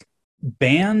 and like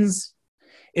bands.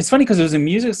 It's funny because it was a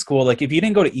music school. Like if you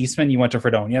didn't go to Eastman, you went to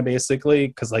Fredonia basically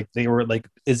because like they were like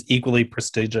is equally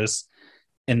prestigious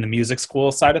in the music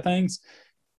school side of things.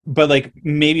 But like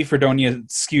maybe Fredonia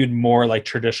skewed more like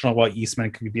traditional, while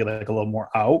Eastman could be like a little more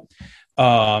out,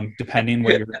 depending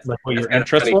what your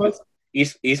interest was.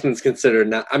 Eastman's considered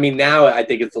now. I mean, now I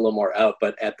think it's a little more out,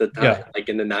 but at the time, like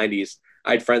in the 90s,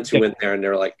 I had friends who went there and they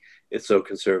were like, "It's so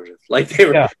conservative." Like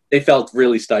they felt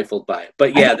really stifled by it.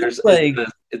 But there's like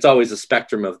it's always a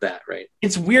spectrum of that, right?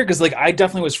 It's weird because like I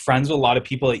definitely was friends with a lot of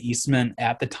people at Eastman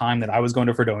at the time that I was going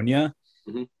to Fredonia.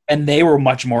 Mm-hmm. And they were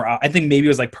much more out. I think maybe it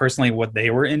was like personally what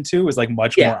they were into was like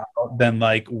much more out than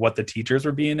like what the teachers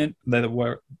were being in,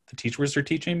 what the teachers were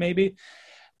teaching maybe.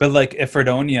 But like at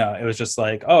Fredonia, it was just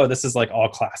like, oh, this is like all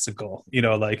classical,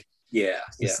 like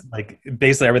like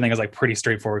basically everything is like pretty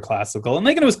straightforward classical, and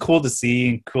like it was cool to see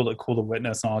and cool to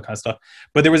witness and all that kind of stuff.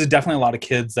 But there was definitely a lot of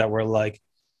kids that were like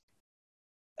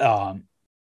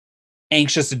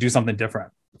anxious to do something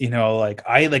different, like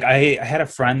I had a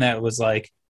friend that was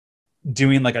like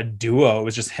doing like a duo. It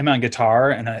was just him on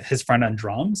guitar and his friend on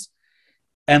drums,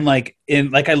 and like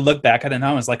I look back at it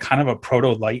now, it's like kind of a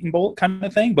proto Lightning Bolt kind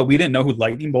of thing, but we didn't know who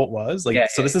Lightning Bolt was. Like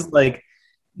this is like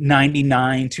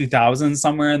 99 2000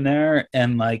 somewhere in there,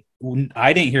 and like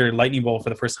I didn't hear Lightning Bolt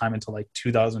for the first time until like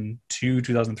 2002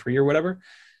 2003 or whatever,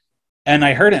 and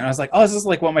I heard it and I was like, oh, this is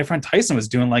like what my friend Tyson was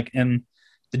doing like in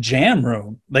the jam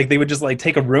room. Like they would just like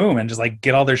take a room and just like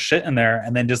get all their shit in there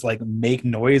and then just like make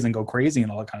noise and go crazy and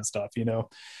all that kind of stuff,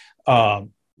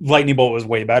 Lightning Bolt was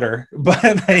way better, but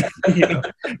like,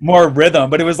 more rhythm.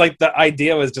 But it was like the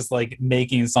idea was just like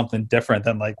making something different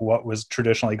than like what was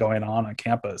traditionally going on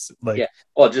campus. Like,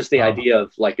 just the idea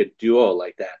of like a duo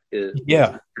like that is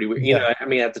pretty weird. You know, I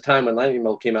mean, at the time when Lightning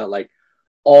Bolt came out, like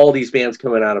all these bands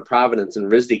coming out of Providence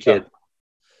and RISD Kid,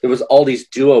 there was all these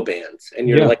duo bands, and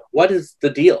you're like, what is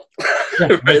the deal?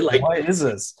 Right? Like, why is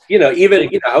this?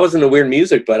 I wasn't a weird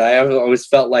music, but I always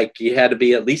felt like you had to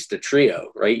be at least a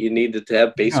trio, right? You needed to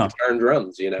have bass, guitar, and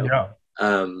drums,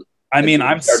 I mean,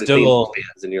 I'm still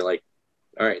fans, and you're like,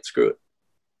 all right, screw it.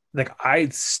 Like I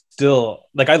still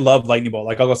like I love Lightning Bolt.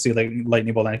 Like I'll go see like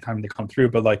Lightning Bolt anytime they come through.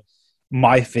 But like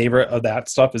my favorite of that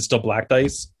stuff is still Black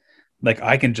Dice. Like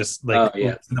I can just like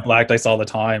listen to Black Dice all the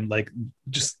time. Like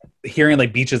just hearing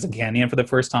like Beaches and Canyon for the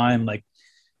first time. Like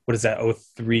what is that?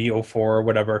 03, 04 or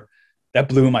whatever. That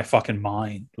blew my fucking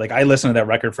mind. Like I listened to that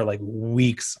record for like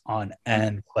weeks on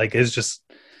end. Like it's just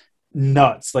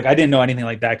nuts. Like I didn't know anything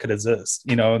like that could exist.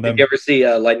 You know. Did you ever see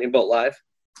Lightning Bolt live?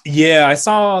 Yeah, I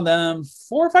saw them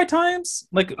 4 or 5 times.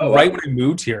 Like right when I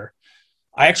moved here,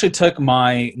 I actually took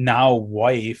my now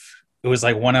wife. It was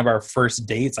like one of our first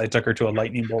dates. I took her to a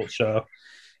Lightning Bolt show.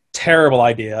 Terrible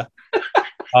idea.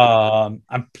 I'm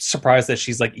surprised that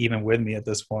she's like even with me at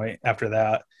this point after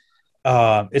that.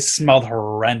 It smelled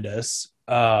horrendous.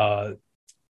 It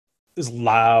was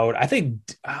loud. I think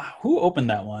who opened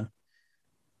that one?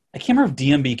 I can't remember if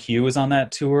DMBQ was on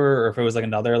that tour or if it was like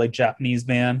another like Japanese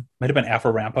band. Might have been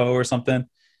Afro Rampo or something.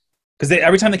 Because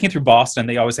every time they came through Boston,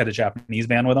 they always had a Japanese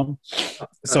band with them.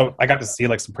 So I got to see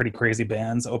like some pretty crazy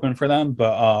bands open for them.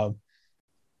 But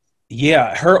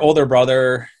yeah, her older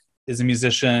brother is a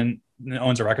musician and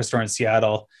owns a record store in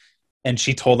Seattle. And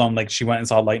she told him like she went and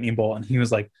saw Lightning Bolt, and he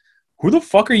was like, who the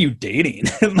fuck are you dating?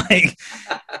 like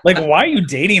why are you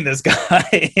dating this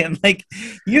guy? And like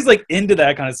he was like into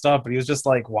that kind of stuff, but he was just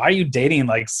like, why are you dating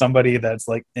like somebody that's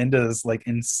like into this like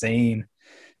insane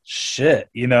shit,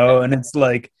 you know? And it's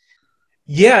like,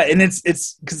 yeah, and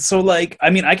it's so like,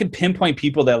 I mean, I could pinpoint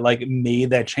people that like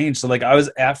made that change. So like I was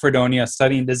at Fredonia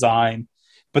studying design,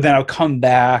 but then I would come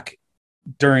back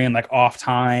during like off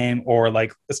time or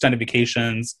like extended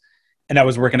vacations. And I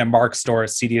was working at Mark's store,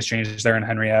 CD Exchange there in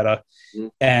Henrietta. Mm-hmm.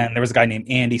 And there was a guy named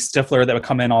Andy Stifler that would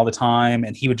come in all the time.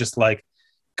 And he would just like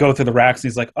go through the racks. And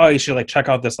he's like, oh, you should like check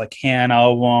out this like Can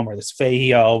album or this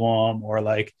Fahey album. Or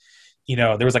like, you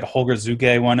know, there was like a Holger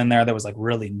Zuge one in there that was like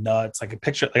really nuts. Like a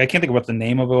picture, like I can't think of what the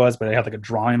name of it was, but it had like a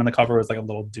drawing on the cover. It was like a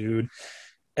little dude.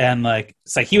 And like,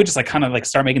 it's like he would just like kind of like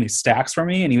start making these stacks for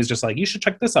me. And he was just like, you should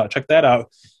check this out, check that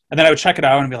out. And then I would check it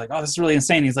out and be like, oh, this is really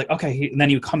insane. And he's like, okay. And then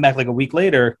he would come back like a week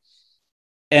later.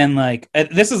 And like,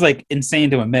 this is like insane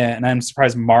to admit, and I'm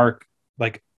surprised Mark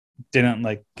like didn't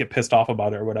like get pissed off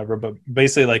about it or whatever. But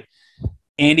basically, like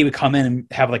Andy would come in and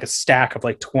have like a stack of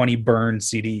like 20 burned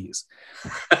CDs,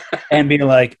 and be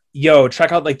like, "Yo,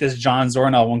 check out like this John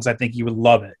Zorn album because I think you would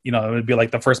love it." You know, it would be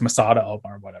like the first Masada album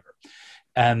or whatever,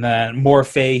 and then more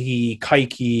Fahey,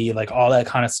 Kaiki, like all that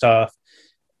kind of stuff.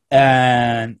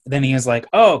 And then he was like,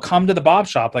 "Oh, come to the Bob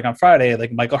Shop like on Friday.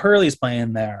 Like Michael Hurley's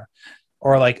playing there."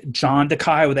 Or like John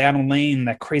Dekai with Adam Lane,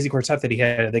 that crazy quartet that he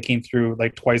had that came through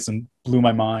like twice and blew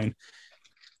my mind.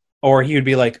 Or he would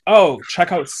be like, oh,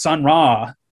 check out Sun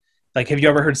Ra. Like, have you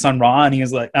ever heard Sun Ra? And he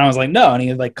was like, and I was like, no. And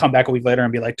he'd like come back a week later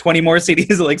and be like, 20 more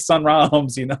CDs of like Sun Ra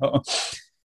albums, you know?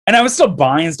 And I was still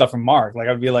buying stuff from Mark. Like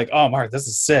I'd be like, oh, Mark, this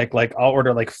is sick. Like I'll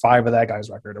order like 5 of that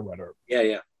guy's record or whatever. Yeah,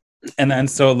 yeah. And then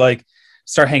so like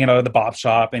start hanging out at the Bop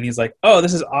Shop, and he's like, oh,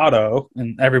 this is Otto.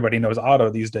 And everybody knows Otto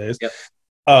these days. Yep.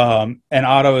 And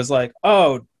Otto is like,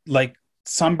 oh, like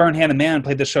Sunburn Hand and Man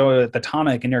played the show at the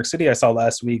Tonic in New York City I saw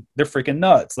last week. They're freaking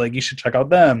nuts. Like, you should check out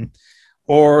them.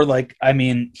 Or like, I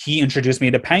mean, he introduced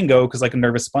me to Pango because like a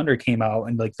Nervous Splendor came out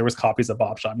and like there was copies of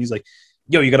Bop Shop. And he's like,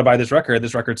 yo, you got to buy this record.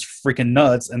 This record's freaking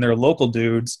nuts. And they're local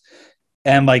dudes.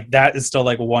 And like, that is still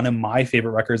like one of my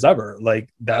favorite records ever. Like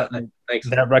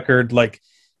that record, like,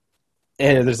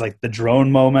 there's like the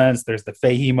drone moments, there's the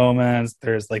Fahey moments,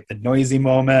 there's like the noisy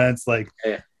moments. Like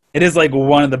It is like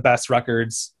one of the best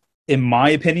records in my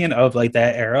opinion of like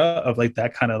that era of like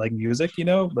that kind of like music, you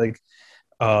know? Like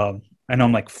I know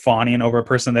I'm like fawning over a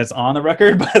person that's on the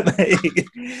record, but like,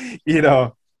 you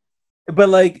know, but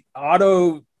like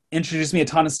Otto introduced me a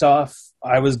ton of stuff.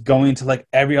 I was going to like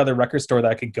every other record store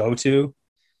that I could go to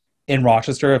in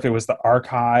Rochester, if it was the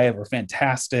Archive or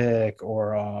Fantastic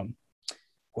or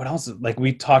what else? Like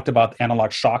we talked about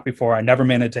Analog Shock before. I never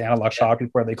made it to Analog Shock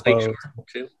before they closed.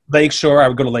 Lakeshore, I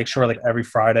would go to Lakeshore like every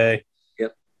Friday.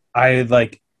 Yep. I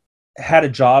like had a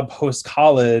job post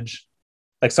college.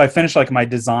 Like, so I finished like my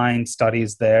design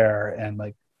studies there and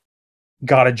like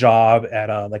got a job at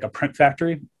like a print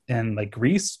factory in like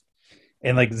Greece.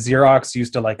 And like Xerox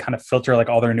used to like kind of filter like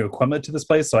all their new equipment to this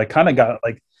place. So I kind of got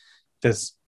like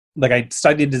this, like I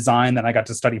studied design, then I got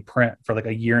to study print for like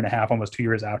a year and a half, almost 2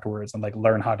 years afterwards, and like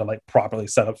learn how to like properly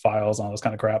set up files and all this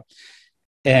kind of crap.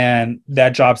 And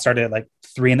that job started at like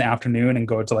 3 p.m. and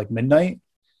go to like midnight.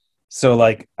 So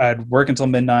like I'd work until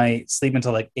midnight, sleep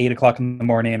until like 8 o'clock in the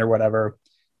morning or whatever,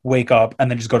 wake up,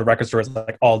 and then just go to record stores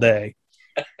like all day,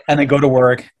 and then go to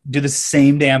work, do the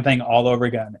same damn thing all over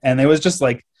again. And it was just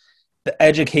like the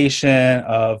education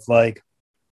of like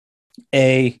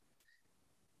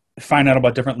find out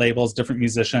about different labels, different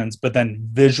musicians, but then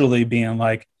visually being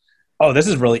like, oh, this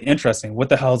is really interesting. What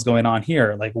the hell is going on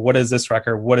here? Like, what is this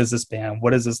record? What is this band?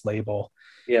 What is this label?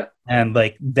 Yeah. And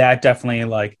like that definitely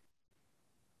like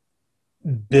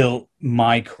built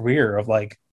my career of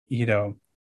like, you know,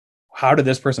 how did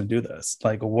this person do this?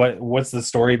 Like, what's the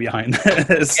story behind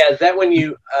this? Yeah, is that when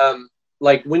you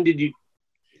like when did you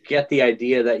get the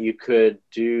idea that you could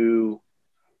do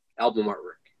album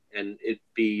artwork and it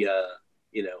be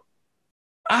you know,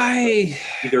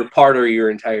 either part or your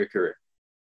entire career?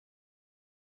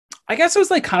 I guess it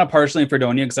was like kind of partially in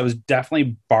Fredonia because I was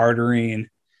definitely bartering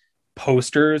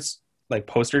posters, like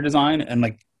poster design, and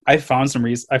like I found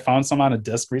some on a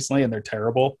disc recently and they're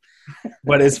terrible.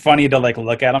 But it's funny to like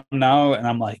look at them now and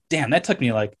I'm like, damn, that took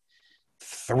me like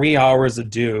 3 hours to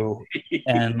do.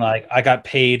 And like I got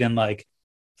paid in like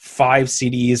 5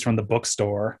 CDs from the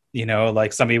bookstore, you know,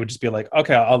 like somebody would just be like,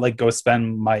 okay, I'll like go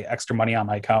spend my extra money on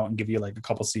my account and give you like a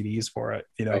couple CDs for it,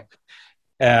 you know. Right.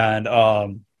 And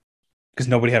because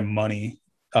nobody had money.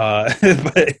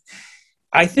 But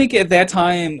I think at that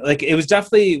time, like it was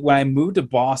definitely when I moved to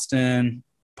Boston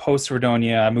post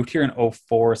Fredonia. I moved here in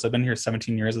 2004, so I've been here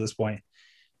 17 years at this point,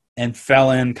 and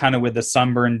fell in kind of with the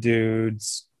Sunburn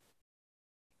dudes.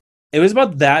 It was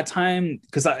about that time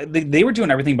because they were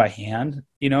doing everything by hand,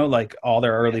 you know, like all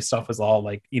their early stuff was all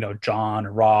like, you know, John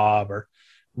or Rob or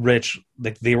Rich,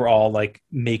 like they were all like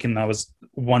making those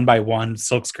one by one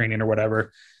silk screening or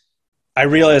whatever. I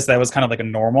realized that was kind of like a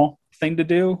normal thing to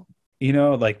do, you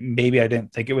know, like maybe I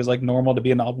didn't think it was like normal to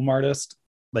be an album artist.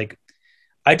 Like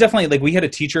I definitely, like we had a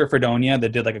teacher at Fredonia that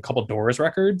did like a couple Doors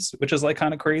records, which is like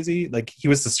kind of crazy. Like he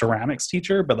was the ceramics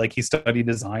teacher, but like he studied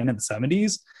design in the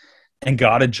 70s and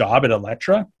got a job at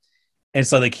Elektra. And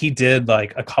so like he did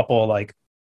like a couple like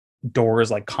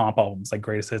Doors like comp albums, like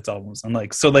greatest hits albums. And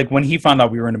like, so like when he found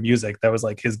out we were into music, that was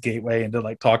like his gateway into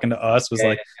like talking to us was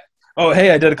like, oh,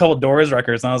 hey, I did a couple Doors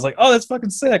records. And I was like, oh, that's fucking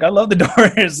sick. I love the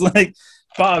Doors. Like,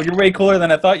 Bob, you're way cooler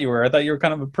than I thought you were. I thought you were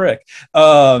kind of a prick.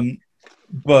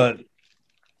 But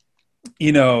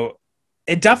you know,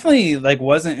 it definitely like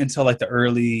wasn't until like the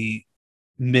early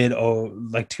mid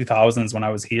 2000s when I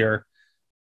was here.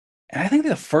 And I think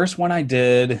the first one I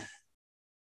did,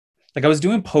 like I was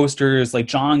doing posters, like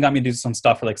John got me to do some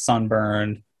stuff for like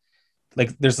Sunburn.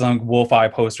 Like there's some Wolf Eye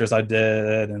posters I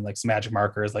did and like some magic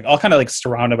markers, like all kind of like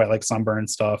surrounded by like Sunburn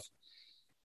stuff.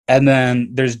 And then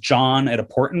there's John at a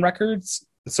Portland Records.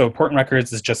 So Portland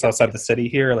Records is just outside of the city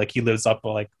here. Like he lives up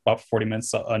like about 40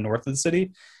 minutes north of the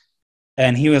city.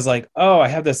 And he was like, oh, I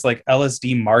have this like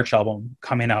LSD March album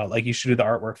coming out. Like you should do the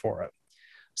artwork for it.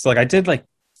 So like I did like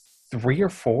 3 or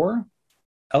 4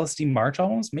 LSD March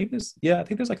albums. Maybe I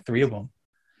think there's like 3 of them.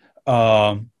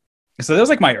 So that was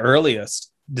like my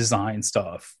earliest design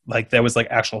stuff. Like that was like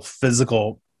actual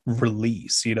physical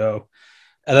release, you know.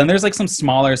 And then there's like some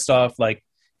smaller stuff like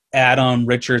Adam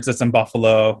Richards that's in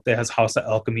Buffalo that has House of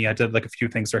Alchemy. I did like a few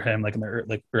things for him like in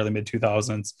the early mid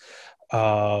 2000s.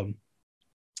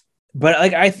 But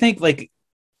like I think like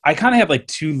I kind of have like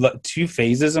two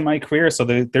phases in my career. So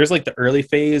there's like the early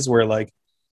phase where like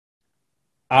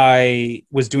I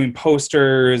was doing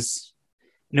posters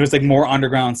and it was like more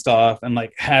underground stuff and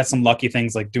like had some lucky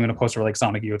things like doing a poster for like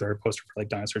Sonic Youth or a poster for like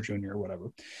Dinosaur Jr. or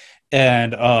whatever.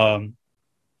 And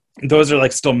those are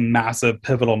like still massive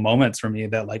pivotal moments for me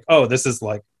that like, oh, this is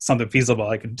like something feasible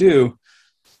I could do.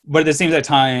 But at the same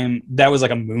time, that was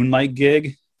like a moonlight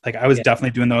gig. Like I was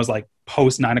definitely doing those like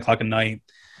post 9 o'clock at night,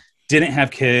 didn't have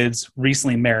kids,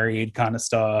 recently married kind of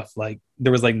stuff. Like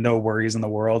there was like no worries in the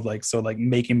world. Like, so like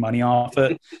making money off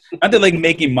it, not that like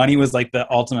making money was like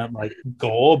the ultimate like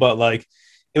goal, but like,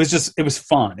 it was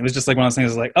fun. It was just like one of those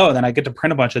things like, oh, then I get to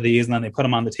print a bunch of these and then they put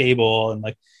them on the table. And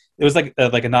like, it was like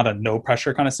not a no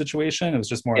pressure kind of situation. It was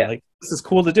just more like, this is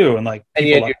cool to do. And like, and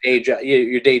you had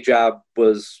your day job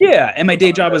was. Yeah. And my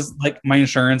day job was like my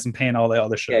insurance and paying all the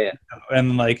other shit. Yeah.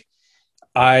 And like,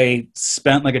 I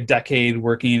spent like a decade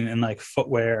working in like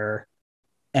footwear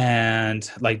and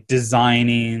like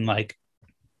designing like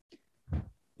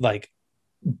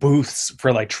booths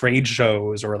for like trade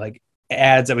shows or like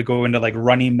ads that would go into like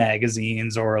running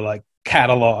magazines or like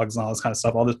catalogs and all this kind of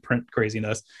stuff, all this print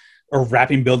craziness, or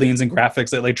wrapping buildings and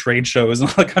graphics at like trade shows and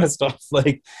all that kind of stuff.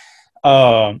 Like,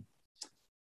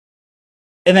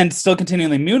 and then still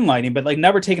continually moonlighting, but like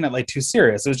never taking it like too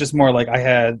serious. It was just more like I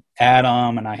had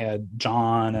Adam and I had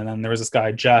John, and then there was this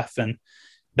guy Jeff in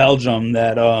Belgium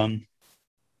that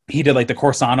he did like the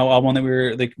Corsano album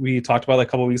that we talked about like a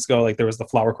couple of weeks ago. Like there was the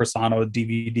Flower Corsano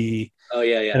DVD. Oh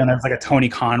yeah. And then there was like a Tony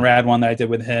Conrad one that I did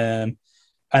with him.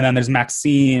 And then there's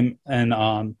Maxime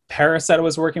and Paris that I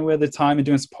was working with at the time and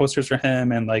doing some posters for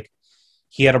him. And like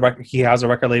he has a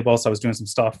record label, so I was doing some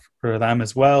stuff for them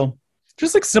as well.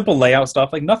 Just like simple layout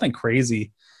stuff, like nothing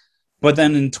crazy. But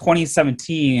then in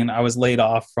 2017, I was laid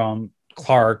off from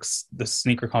Clark's, the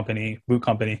sneaker company, boot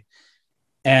company.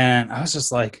 And I was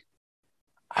just like,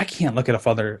 I can't look at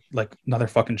another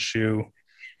fucking shoe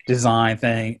design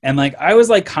thing. And like, I was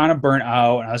like kind of burnt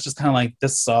out, and I was just kind of like,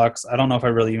 this sucks. I don't know if I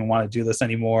really even want to do this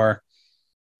anymore.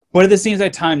 But at the same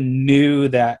time, knew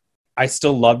that I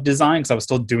still loved design because I was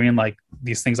still doing like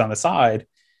these things on the side.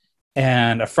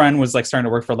 And a friend was like starting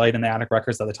to work for Light in the Attic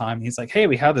Records at the time. He's like, hey,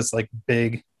 we have this like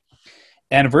big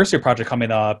anniversary project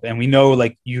coming up, and we know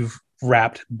like you've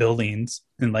wrapped buildings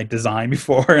in like design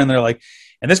before. And they're like,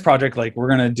 in this project, like we're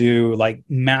gonna do like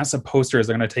massive posters.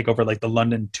 They're gonna take over like the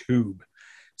London Tube.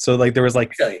 So like there was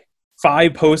like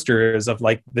 5 posters of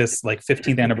like this like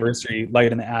 15th anniversary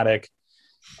Light in the Attic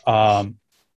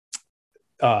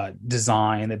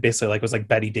design that basically like was like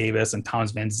Betty Davis and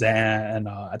Townes Van Zandt, and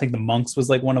I think the Monks was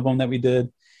like one of them that we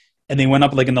did. And they went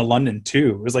up like in the London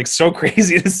too. It was like so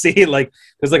crazy to see. Like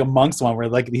there's like a Monks one where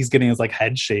like he's getting his like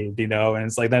head shaved, you know, and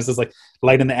it's like that's this like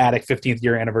Light in the Attic 15th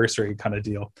year anniversary kind of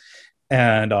deal.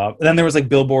 And then there was like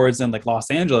billboards in like Los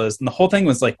Angeles, and the whole thing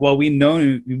was like, well, we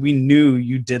knew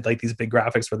you did like these big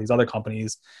graphics for these other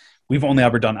companies. We've only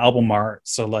ever done album art,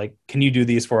 so like, can you do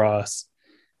these for us?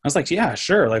 I was like, yeah,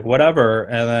 sure, like whatever.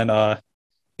 And then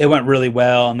it went really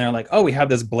well, and they're like, oh, we have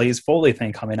this Blaze Foley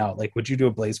thing coming out. Like, would you do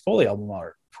a Blaze Foley album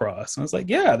art for us? And I was like,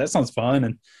 yeah, that sounds fun.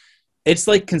 And it's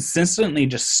like consistently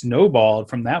just snowballed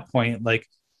from that point. Like,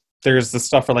 there's the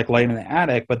stuff for like Light in the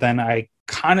Attic, but then I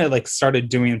kind of like started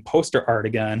doing poster art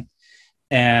again,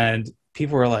 and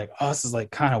people were like, oh, this is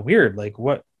like kind of weird. Like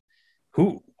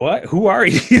who are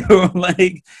you?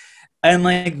 Like, and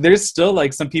like, there's still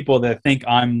like some people that think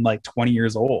I'm like 20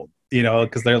 years old, you know,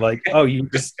 cause they're like, oh, you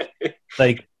just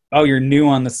like, oh, you're new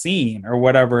on the scene or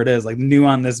whatever it is, like new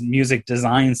on this music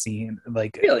design scene.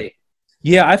 Like, really?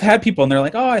 Yeah. I've had people and they're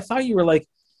like, oh, I thought you were like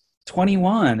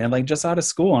 21 and like just out of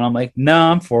school. And I'm like, no,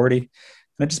 I'm 40.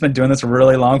 I've just been doing this a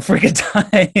really long freaking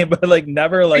time, but like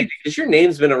never like, because your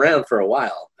name's been around for a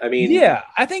while. I mean, yeah,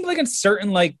 I think like in certain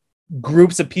like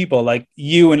groups of people like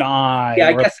you and I. Yeah,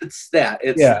 I guess it's that.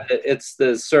 It's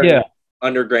the certain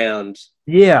underground.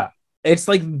 Yeah. It's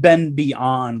like been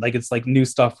beyond, like it's like new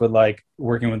stuff with like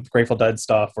working with Grateful Dead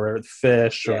stuff or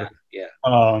Fish or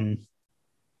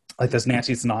like this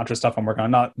Nancy Sinatra stuff I'm working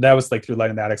on. Not that was like through Light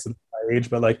in the Attic at my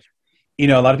age, but like, you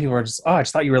know, a lot of people are just, oh, I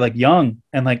just thought you were like young,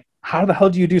 and like, how the hell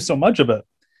do you do so much of it?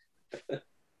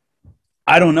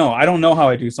 I don't know. I don't know how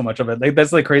I do so much of it. Like,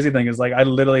 that's the crazy thing is like I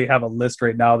literally have a list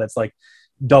right now that's like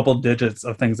double digits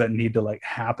of things that need to like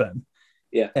happen.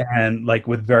 Yeah, and like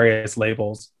with various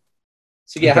labels.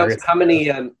 So yeah, how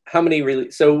many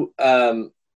really? So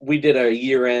we did a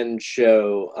year-end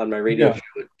show on my radio show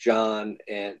with John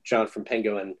from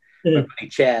Pengo and my buddy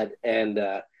Chad, and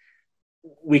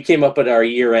we came up with our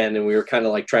year-end, and we were kind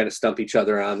of like trying to stump each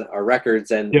other on our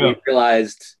records, and we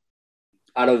realized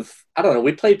out of, I don't know,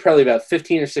 we played probably about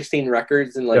 15 or 16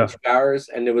 records in like 2 hours,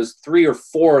 and there was 3 or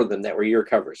 4 of them that were your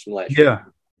covers from last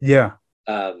year. Yeah.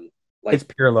 Like it's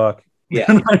pure luck. Yeah,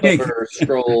 Cover,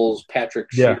 Scrolls, Patrick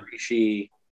Shirishi,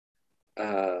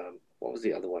 what was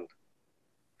the other one?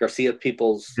 Garcia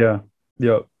Peoples. Yeah.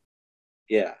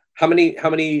 How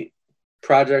many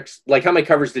projects? Like, how many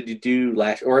covers did you do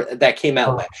that came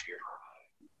out last year?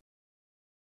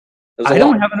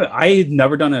 I've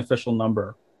never done an official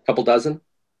number. Couple dozen.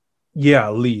 Yeah,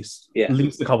 at least. Yeah, at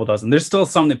least a couple dozen. There's still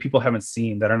some that people haven't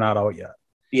seen that are not out yet.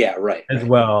 Yeah, right. As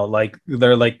well, like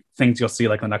they're like things you'll see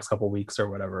like the next couple weeks or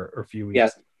whatever, or a few weeks. Yeah,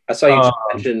 I saw you just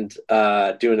mentioned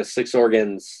doing a 6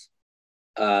 organs.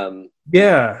 Like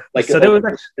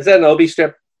so is that an Obi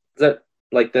strip? Is that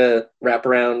like the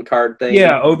wraparound card thing?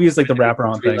 Yeah, Obi is like the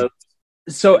wraparound thing.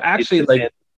 So actually,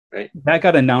 like that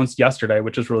got announced yesterday,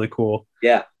 which is really cool.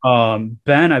 Yeah.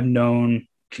 Ben, I've known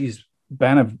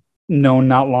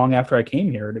not long after I came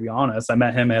here. To be honest, I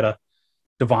met him at a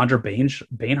Devondre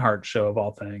Bainhart show of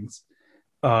all things.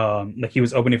 Like he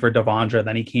was opening for Devondre,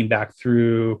 then he came back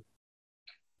through.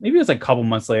 Maybe it was like a couple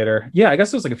months later. Yeah, I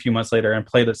guess it was like a few months later, and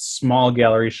played a small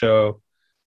gallery show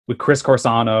with Chris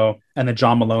Corsano, and then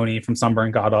John Maloney from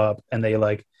Sunburn got up, and they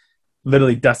like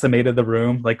literally decimated the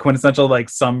room, like quintessential like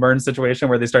Sunburn situation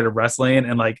where they started wrestling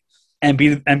and like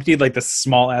emptied like the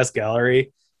small ass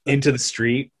gallery into the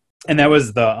street. And that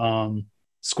was the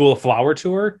School of Flower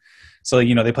tour. So,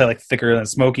 you know, they play like Thicker Than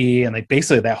Smoky, and like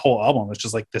basically that whole album was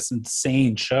just like this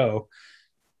insane show.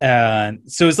 And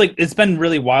so it's like, it's been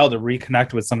really wild to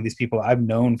reconnect with some of these people I've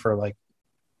known for like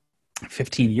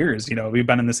 15 years, you know, we've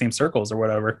been in the same circles or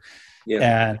whatever.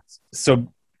 Yeah. And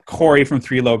so Corey from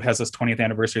Three Lobe has this 20th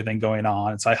anniversary thing going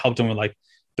on. And so I helped him with like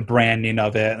the branding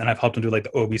of it. And I've helped him do like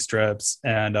the Obi strips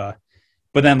and,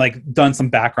 but then like done some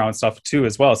background stuff too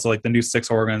as well. So like the new 6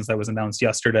 organs that was announced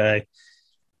yesterday,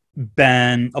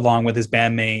 Ben, along with his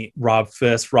bandmate, Rob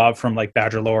Fisk, Rob from like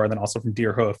Badger Lore, and then also from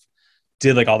Deerhoof,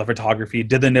 did like all the photography,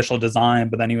 did the initial design,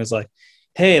 but then he was like,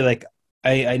 hey, like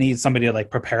I need somebody to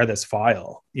like prepare this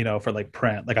file, you know, for like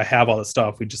print. Like I have all the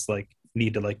stuff. We just like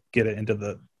need to like get it into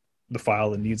the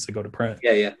file that needs to go to print.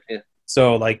 Yeah.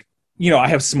 So like, you know, I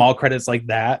have small credits like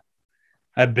that.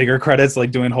 I have bigger credits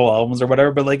like doing whole albums or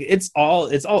whatever, but like it's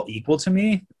all equal to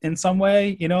me in some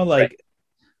way, you know, like right.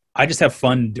 I just have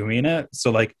fun doing it. So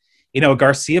like, you know,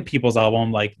 Garcia People's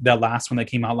album, like that last one that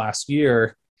came out last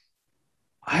year,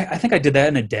 I think I did that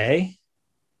in a day,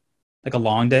 like a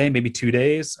long day, maybe 2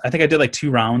 days. I think I did like 2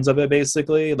 rounds of it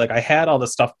basically. Like I had all the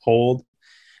stuff pulled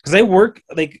because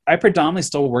I predominantly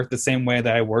still work the same way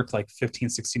that I worked like 15,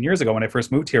 16 years ago when I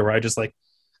first moved here, where I just like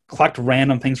collect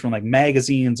random things from like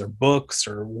magazines or books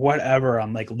or whatever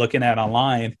I'm like looking at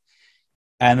online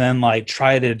and then like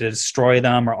try to destroy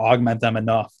them or augment them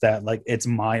enough that like it's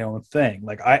my own thing.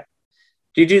 Like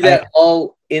do you do that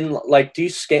all in like, do you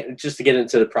scan, just to get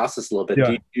into the process a little bit,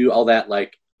 do you do all that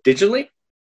like digitally?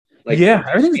 Like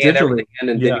everything's digitally. And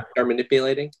then you start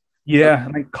manipulating? Yeah,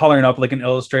 and like coloring up like in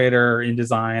Illustrator or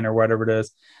InDesign or whatever it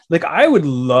is. Like I would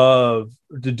love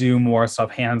to do more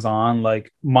stuff hands-on. Like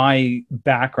my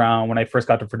background when I first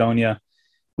got to Fredonia,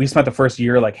 we spent the first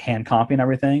year like hand comping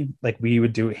everything. Like we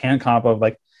would do hand comp of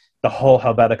like the whole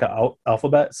Helvetica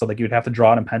alphabet. So like you would have to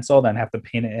draw it in pencil, then have to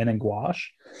paint it in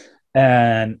gouache.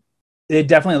 And it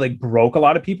definitely like broke a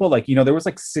lot of people. Like, you know, there was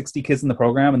like 60 kids in the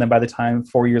program. And then by the time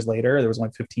 4 years later, there was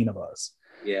only 15 of us.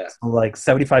 Yeah. So like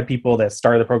 75 people that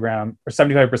started the program, or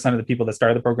 75% of the people that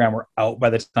started the program were out by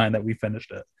the time that we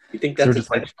finished it. You think that's just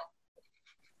like,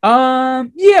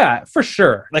 yeah, for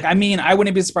sure. Like, I mean, I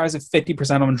wouldn't be surprised if 50%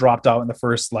 of them dropped out in the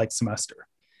first like semester.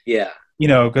 Yeah. You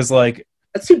know, because like,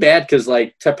 that's too bad because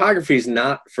like typography is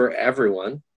not for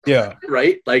everyone. Yeah.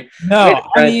 Right. Like, no,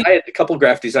 I had a couple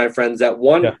graphic design friends that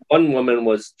one woman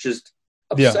was just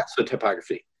obsessed with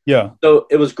typography. Yeah. So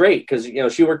it was great because, you know,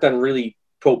 she worked on really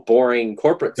quote boring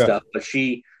corporate stuff, but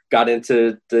she got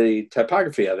into the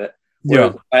typography of it.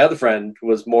 Whereas my other friend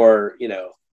was more, you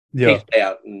know,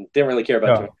 layout and didn't really care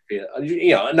about typography,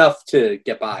 you know, enough to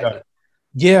get by. But.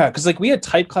 Yeah, because like we had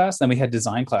type class, then we had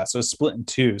design class, so it was split in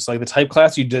 2. So like the type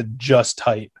class, you did just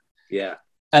type. Yeah.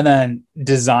 And then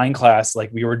design class,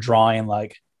 like we were drawing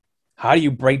like, how do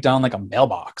you break down like a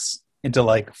mailbox into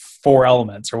like 4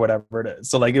 elements or whatever it is?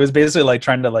 So like it was basically like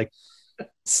trying to like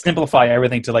simplify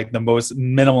everything to like the most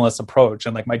minimalist approach.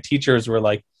 And like my teachers were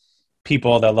like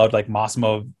people that loved like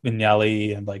Massimo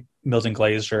Vignelli and like Milton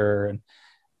Glaser.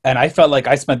 And I felt like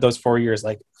I spent those 4 years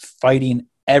like fighting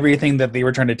everything that they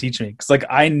were trying to teach me. Cause like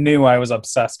I knew I was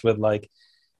obsessed with like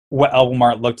what album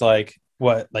art looked like,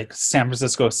 what like San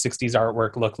Francisco 60s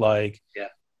artwork looked like. Yeah.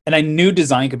 And I knew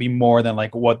design could be more than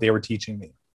like what they were teaching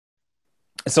me.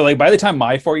 So like by the time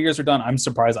my 4 years were done, I'm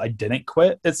surprised I didn't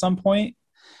quit at some point.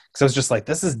 Cause I was just like,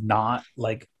 this is not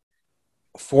like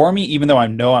for me, even though I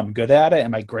know I'm good at it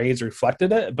and my grades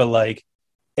reflected it. But like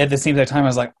at the same time, I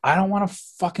was like, I don't want to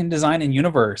fucking design in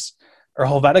Universe or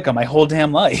Helvetica my whole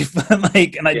damn life.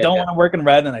 Like, and I don't want to work in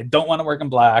red and I don't want to work in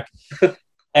black.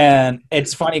 And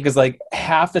it's funny because like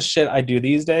half the shit I do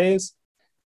these days,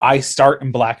 I start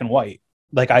in black and white.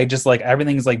 Like I just like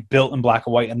everything's like built in black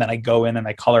and white, and then I go in and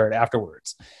I color it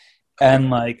afterwards. And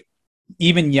like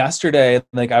even yesterday,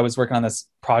 like I was working on this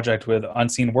project with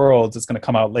Unseen Worlds. It's going to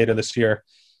come out later this year.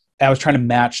 And I was trying to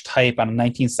match type on a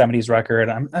 1970s record.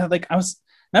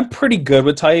 I'm pretty good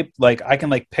with type. Like I can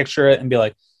like picture it and be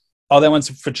like, oh, that one's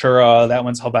Futura, that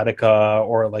one's Helvetica,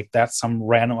 or like that's some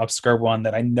random obscure one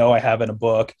that I know I have in a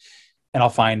book, and I'll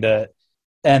find it.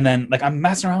 And then like I'm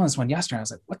messing around with this one yesterday. I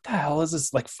was like, what the hell is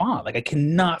this like font? Like I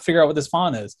cannot figure out what this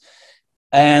font is.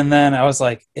 And then I was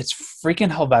like, it's freaking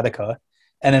Helvetica.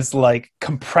 And it's like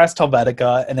compressed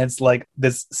Helvetica, and it's like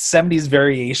this 70s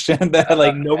variation that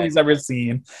like nobody's ever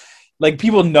seen. Like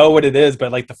people know what it is,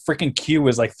 but like the freaking Q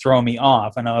was like throwing me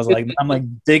off. And I was like, I'm like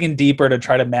digging deeper to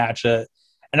try to match it.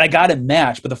 And I got it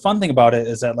matched. But the fun thing about it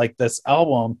is that like this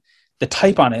album, the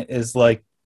type on it is like,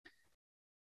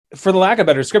 for the lack of a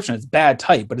better description, it's bad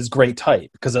type, but it's great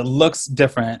type because it looks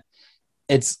different.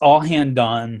 It's all hand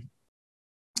done.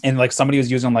 And like somebody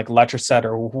was using like Letraset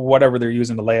or whatever they're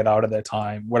using to lay it out at that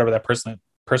time, whatever that person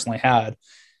personally had.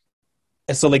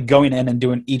 And so like going in and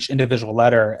doing each individual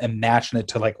letter and matching it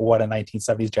to like what a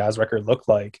 1970s jazz record looked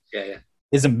like. Yeah.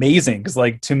 is amazing. Because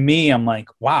like to me, I'm like,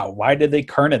 wow, why did they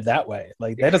kern it that way?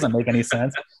 Like that doesn't make any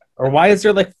sense. Or why is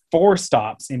there like 4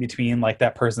 stops in between like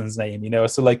that person's name? You know,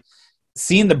 so like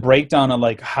seeing the breakdown of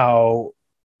like how,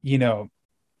 you know,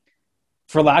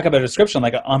 for lack of a description,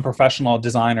 like an unprofessional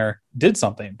designer did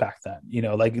something back then. You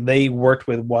know, like they worked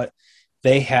with what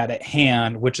they had at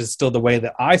hand, which is still the way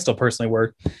that I still personally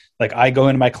work. Like I go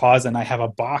into my closet and I have a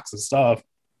box of stuff,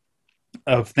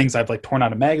 of things I've like torn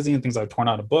out of magazines, things I've torn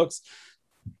out of books,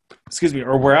 excuse me,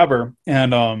 or wherever.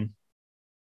 And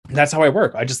that's how I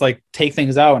work. I just like take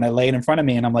things out and I lay it in front of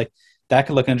me and I'm like, that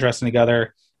could look interesting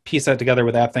together. Piece that together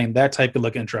with that thing. That type could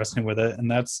look interesting with it.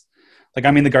 And that's like,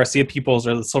 I mean, the Garcia Peoples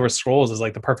or the Silver Scrolls is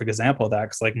like the perfect example of that.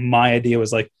 Cause like my idea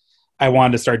was like, I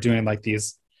wanted to start doing like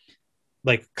these,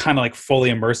 like kind of like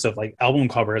fully immersive, like album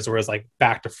covers where it's like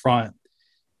back to front.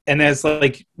 And as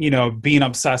like, you know, being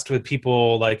obsessed with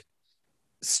people like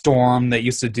Storm that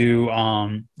used to do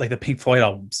like the Pink Floyd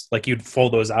albums, like you'd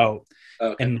fold those out.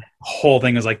 Okay. And the whole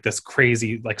thing is like this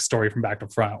crazy like story from back to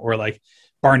front, or like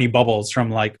Barney Bubbles from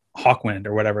like Hawkwind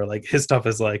or whatever. Like his stuff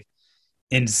is like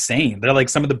insane. They're like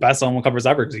some of the best album covers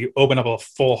ever, because you open up a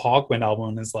full Hawkwind album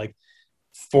and it's like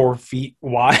 4 feet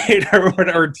wide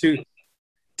or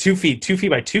 2 feet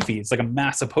by 2 feet. It's like a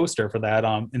massive poster for that.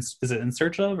 Is it In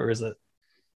Search Of, or is it?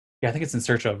 Yeah, I think it's In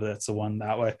Search Of. That's the one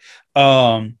that way.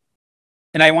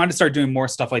 And I wanted to start doing more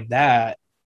stuff like that.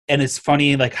 And it's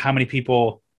funny, like how many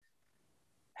people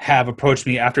have approached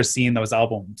me after seeing those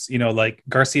albums. You know, like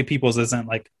Garcia Peoples isn't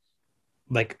like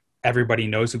everybody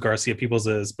knows who Garcia Peoples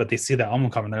is, but they see the album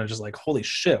cover and they're just like, holy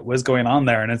shit, what's going on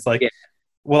there? And it's like,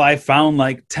 well, I found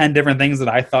like 10 different things that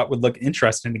I thought would look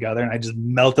interesting together, and I just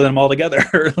melted them all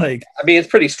together. Like, I mean, it's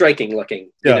pretty striking looking,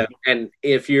 you know? And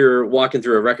if you're walking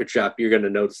through a record shop, you're going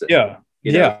to notice it. Yeah.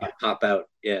 You know, pop out.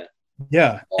 Yeah.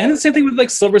 Yeah. And the same thing with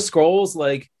like Silver Scrolls.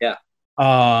 Like,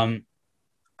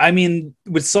 I mean,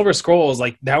 with Silver Scrolls,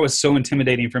 like that was so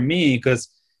intimidating for me because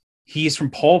he's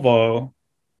from Polvo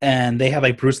and they had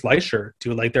like Bruce Leischer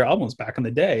do like their albums back in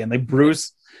the day. And like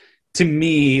Bruce, to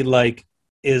me, like,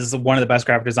 is one of the best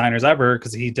graphic designers ever,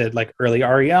 because he did like early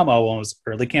REM albums,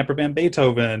 early Camper Van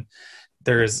Beethoven.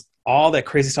 There's all that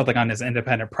crazy stuff like on his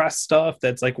independent press stuff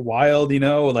that's like wild, you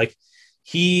know, like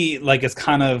he like is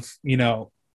kind of, you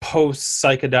know, post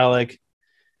psychedelic,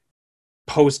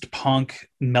 post punk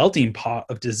melting pot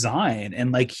of design.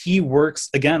 And like he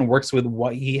works with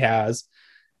what he has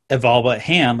available at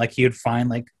hand. Like he would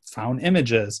found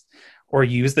images or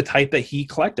use the type that he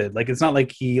collected. Like it's not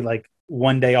like he like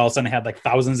one day all of a sudden had like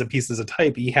thousands of pieces of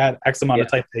type. He had X amount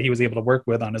of type that he was able to work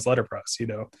with on his letterpress, you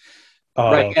know?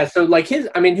 Right. Yeah. So like his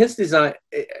design,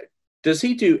 does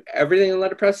he do everything in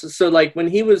letterpress? So like when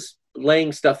he was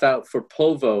laying stuff out for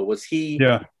Polvo, was he,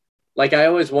 like, I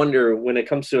always wonder when it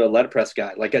comes to a letterpress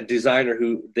guy, like a designer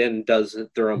who then does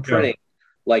their own printing,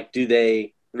 like, do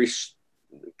they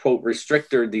quote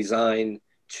restrict their design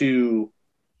to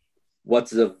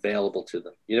what's available to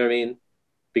them? You know what I mean?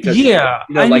 Because you know,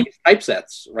 like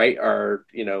typesets, right, are,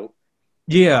 you know,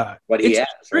 what he has.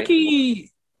 It's tricky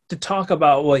to talk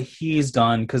about what he's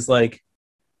done, because like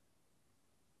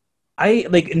I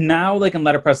like now, like in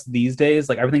letterpress these days,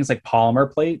 like everything's like polymer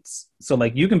plates. So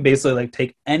like you can basically like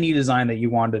take any design that you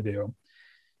want to do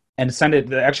and send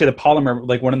it. Actually, the polymer,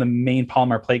 like one of the main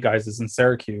polymer plate guys is in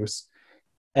Syracuse,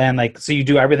 and like so you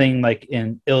do everything like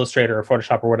in Illustrator or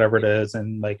Photoshop or whatever it is,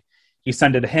 and like you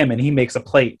send it to him and he makes a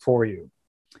plate for you.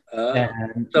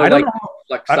 And so I don't know.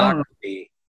 Flexography.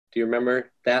 Do you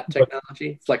remember that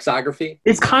technology? Flexography?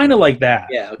 It's kind of like that.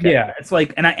 Yeah. Okay. Yeah. It's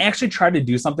like, and I actually tried to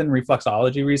do something in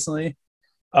reflexology recently.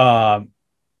 And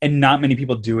not many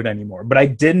people do it anymore. But I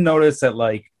did notice that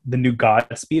like the new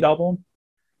Godspeed album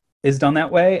is done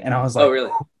that way. And I was like, oh,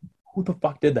 really? Who the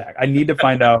fuck did that? I need to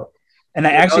find out. And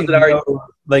I actually know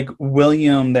like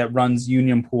William that runs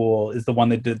Union Pool is the one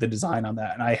that did the design on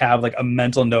that. And I have like a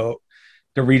mental note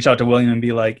to reach out to William and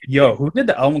be like, yo, who did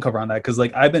the album cover on that? Because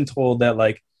like I've been told that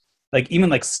like even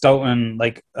like Stoughton,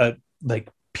 like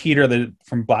Peter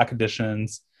from Black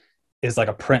Editions is like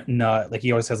a print nut. Like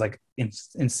he always has like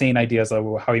insane ideas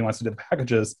of how he wants to do the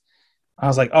packages. I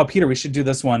was like, oh, Peter, we should do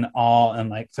this one all in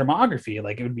like thermography.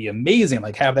 Like it would be amazing.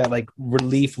 Like have that like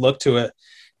relief look to it.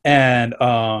 And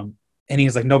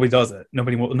he's like, nobody does it.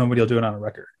 Nobody will do it on a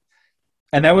record.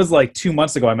 And that was like 2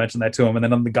 months ago. I mentioned that to him. And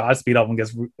then on the Godspeed album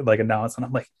gets like announced. And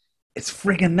I'm like, it's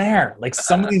friggin' there. Like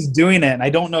somebody's doing it. And I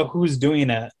don't know who's doing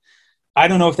it. I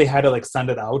don't know if they had to like send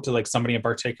it out to like somebody in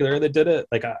particular that did it.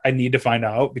 Like I need to find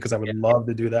out, because I would love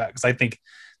to do that. Because I think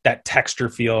that texture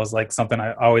feel is like something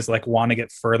I always like want to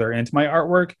get further into my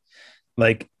artwork.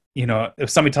 Like, you know, if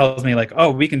somebody tells me like,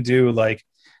 oh, we can do like,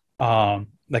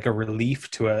 like a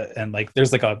relief to it. And like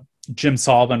there's like a Jim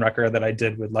Sullivan record that I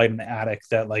did with Light in the Attic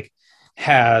that like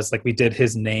has like we did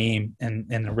his name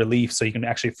in a relief, so you can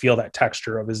actually feel that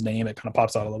texture of his name. It kind of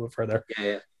pops out a little bit further.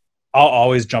 Yeah. I'll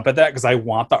always jump at that because I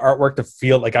want the artwork to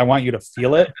feel like I want you to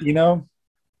feel it, you know.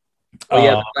 Oh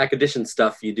yeah, the Black Edition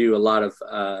stuff. You do a lot of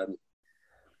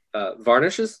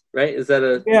varnishes, right? Is that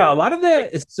a lot of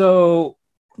that is so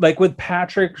like with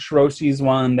Patrick Schroesi's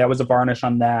one, that was a varnish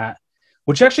on that,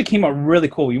 which actually came out really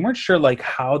cool. We weren't sure like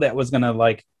how that was gonna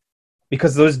like,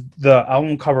 because the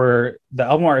album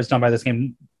art is done by this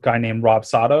guy named Rob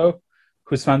Sato,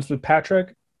 who's friends with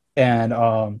Patrick, and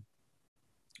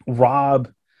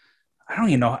Rob, I don't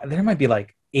even know, there might be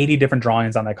like 80 different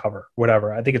drawings on that cover,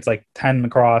 whatever. I think it's like 10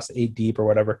 across, 8 deep or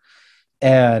whatever.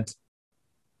 And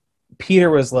Peter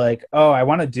was like, oh, I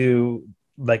want to do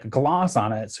like a gloss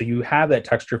on it so you have that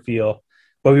texture feel,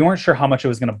 but we weren't sure how much it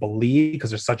was going to bleed because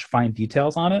there's such fine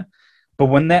details on it. But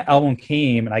when that album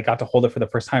came and I got to hold it for the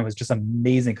first time, it was just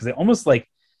amazing because it almost like,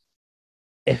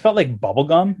 it felt like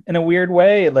bubblegum in a weird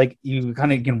way. Like you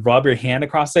kind of can rub your hand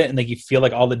across it and like you feel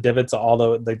like all the divots, all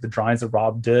the drawings that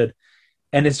Rob did.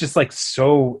 And it's just like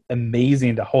so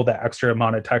amazing to hold that extra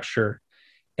amount of texture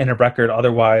in a record.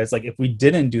 Otherwise, like if we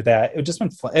didn't do that, it would just been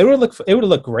it would have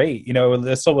looked great. You know,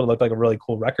 it still would have looked like a really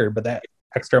cool record, but that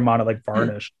extra amount of like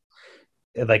varnish,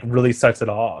 it like really sets it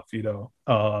off, you know.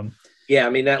 Yeah, I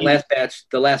mean the last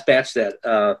batch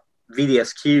that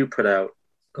VDSQ put out,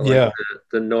 like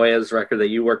the Noyes record that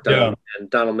you worked on, and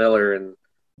Donald Miller and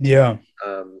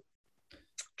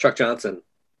Chuck Johnson.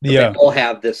 They all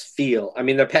have this feel. I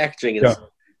mean, their packaging is,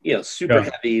 you know, super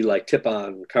heavy, like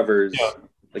tip-on covers.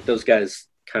 Like those guys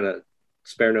kind of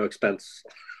spare no expense.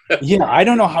 I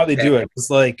don't know how they do it.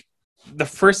 It's like the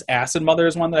first Acid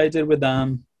Mothers one that I did with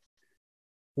them,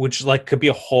 which like could be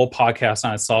a whole podcast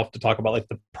on itself to talk about like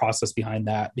the process behind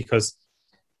that, because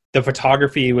the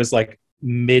photography was like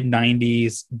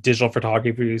mid-90s digital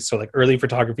photography. So like early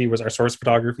photography was our source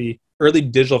photography. Early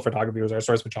digital photography was our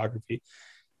source photography.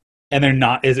 And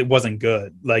it wasn't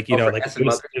good. Like, you know, like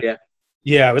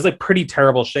it was like pretty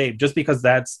terrible shape just because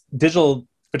that's digital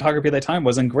photography at that time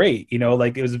wasn't great. You know,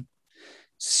 like it was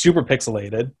super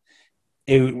pixelated.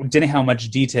 It didn't have much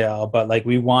detail, but like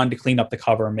we wanted to clean up the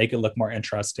cover and make it look more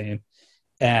interesting.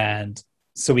 And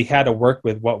so we had to work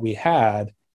with what we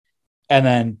had. And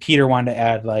then Peter wanted to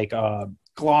add like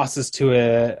glosses to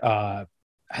it. I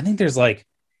think there's like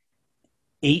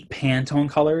 8 Pantone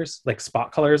colors, like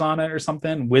spot colors on it or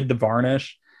something with the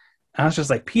varnish. And I was just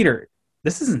like, Peter,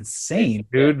 this is insane,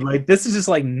 dude. Like this is just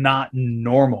like not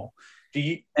normal.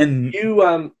 Do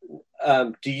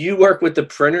you work with the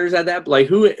printers at that? Like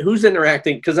who's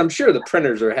interacting? Because I'm sure the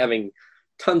printers are having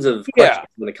tons of questions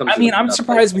when it comes. I mean, I'm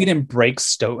surprised we didn't break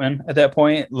Stoughton at that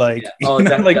point. Like,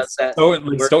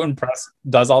 Stoughton Press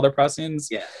does all their pressings.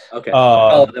 Yeah. Okay. I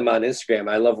follow them on Instagram.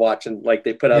 I love watching. Like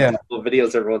they put out little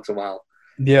videos every once in a while.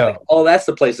 Yeah. Like, that's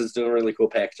the place that's doing really cool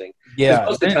packaging. Yeah.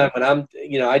 Most of the time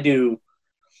when I do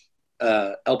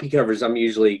LP covers, I'm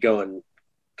usually going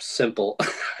simple.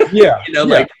 Yeah.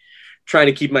 Like trying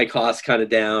to keep my costs kind of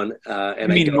down.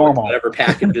 And I go normal. Whatever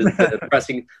packages the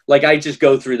pressing. Like I just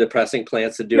go through the pressing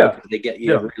plants to do it because they get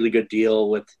you a really good deal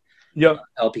with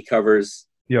LP covers.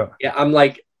 Yeah. Yeah.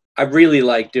 I really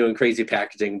like doing crazy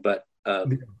packaging, but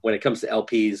when it comes to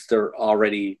LPs, they're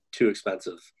already too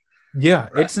expensive. Yeah,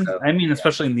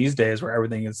 especially in these days where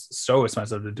everything is so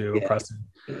expensive to do pressing.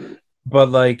 But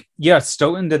like,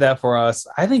 Stoughton did that for us.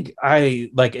 I think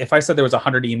if I said there was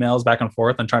 100 emails back and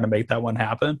forth and trying to make that one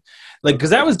happen, like, because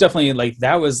that was definitely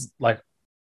like,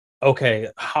 okay,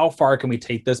 how far can we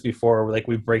take this before like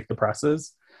we break the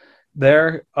presses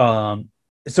there?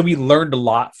 So we learned a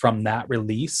lot from that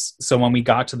release. So when we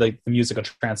got to the Musica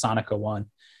Transonica one,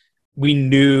 we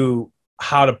knew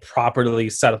how to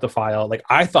properly set up the file. Like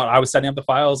I thought I was setting up the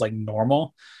files like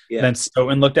normal. Yeah. Then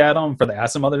Stoughton looked at them for the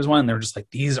Acid Mothers one and they were just like,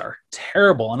 these are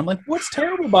terrible. And I'm like, what's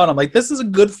terrible about them? Like, this is a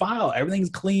good file.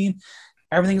 Everything's clean.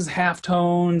 Everything's half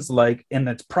tones. Like, and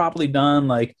it's properly done.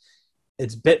 Like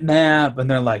it's bitmap. And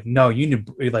they're like, no, we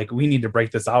need to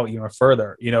break this out even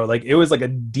further. You know, like it was like a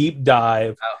deep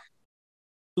dive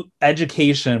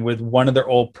education with one of their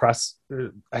old press.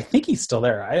 I think he's still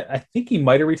there. I think he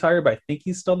might've retired, but I think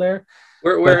he's still there.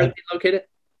 Where are they located?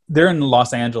 They're in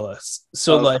Los Angeles.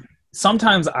 So like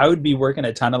sometimes I would be working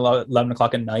at 10, 11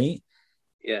 o'clock at night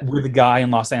with a guy in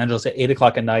Los Angeles at 8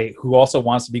 o'clock at night who also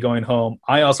wants to be going home.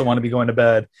 I also want to be going to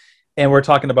bed. And we're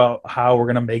talking about how we're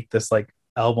going to make this like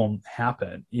album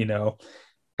happen, you know?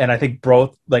 And I think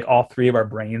all 3 of our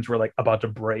brains were like about to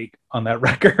break on that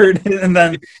record. And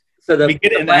then So we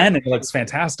get it in the end, and it looks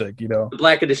fantastic. The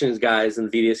Black Editions guys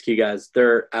and the VDSQ guys,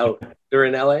 they're out. They're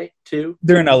in LA too.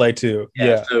 They're in LA too.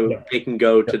 Yeah. So they can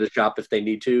go to the shop if they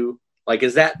need to. Like,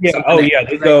 is that? Yeah. Oh yeah.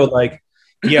 They go like,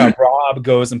 yeah. Rob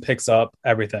goes and picks up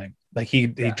everything. Like he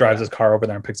drives his car over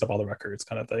there and picks up all the records,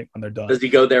 kind of thing, when they're done. Does he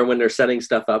go there when they're setting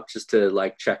stuff up just to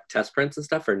like check test prints and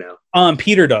stuff, or no?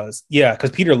 Peter does, yeah,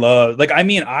 because Peter loves. Like, I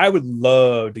mean, I would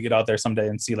love to get out there someday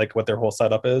and see like what their whole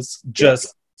setup is.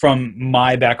 Just from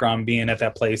my background being at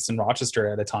that place in Rochester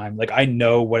at a time, like I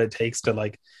know what it takes to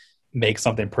like make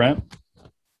something print.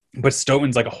 But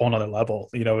Stoughton's like a whole nother level.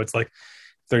 It's like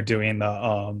they're doing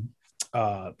the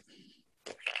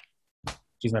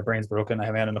geez, my brain's broken. I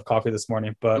haven't had enough coffee this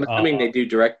morning. But I'm assuming they do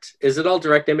direct. Is it all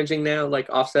direct imaging now, like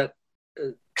offset?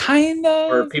 Kind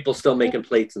of. Or are people still making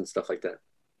plates and stuff like that,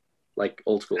 like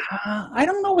old school? I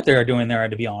don't know what they're doing there,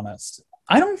 to be honest.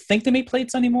 I don't think they make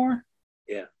plates anymore.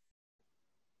 Yeah.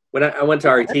 When I went to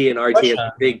RT, and RT had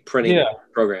a big printing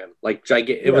program, like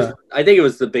gigantic. It was. I think it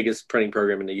was the biggest printing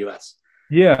program in the U.S.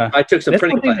 Yeah. I took some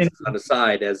printing classes on the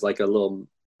side as like a little.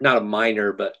 Not a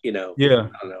minor, but I don't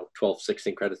know, 12,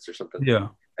 16 credits or something. Yeah.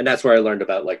 And that's where I learned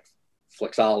about like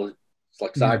flexography,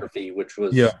 which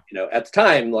was, at the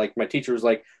time, like my teacher was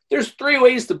like, there's 3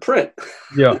 ways to print.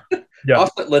 Yeah. Yeah.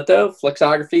 Offset litho,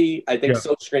 flexography. I think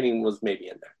silk screening was maybe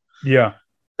in there. Yeah.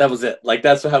 That was it. Like,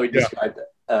 that's how he described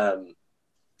it.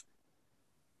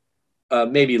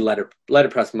 Maybe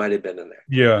letterpress might've been in there.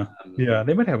 Yeah. Yeah.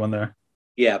 They might have one there.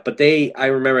 Yeah, but I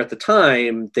remember at the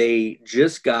time, they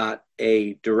just got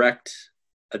a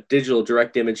digital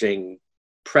direct imaging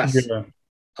press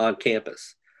on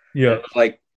campus. Yeah. It was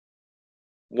like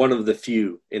one of the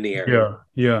few in the area.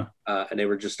 Yeah. And they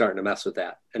were just starting to mess with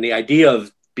that. And the idea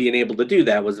of being able to do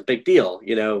that was a big deal,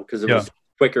 because it was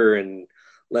quicker and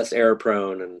less error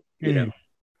prone and,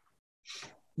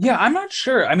 Yeah, I'm not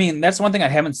sure. I mean, that's one thing I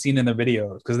haven't seen in the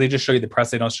videos, because they just show you the press.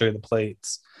 They don't show you the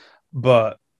plates.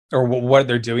 Or what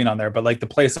they're doing on there. But like the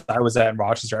place I was at in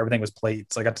Rochester, everything was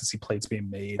plates. I got to see plates being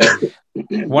made.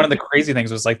 One of the crazy things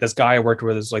was like this guy I worked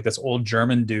with is like this old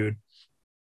German dude.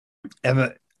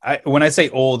 And when I say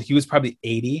old, he was probably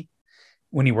 80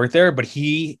 when he worked there, but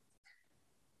he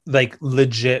like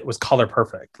legit was color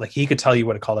perfect. Like he could tell you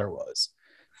what a color was.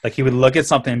 Like he would look at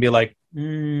something and be like,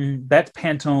 that's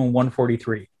Pantone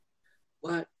 143.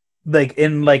 What? Like,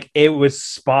 and like it was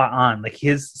spot on. Like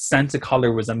his sense of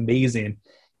color was amazing.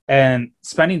 And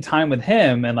spending time with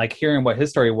him and like hearing what his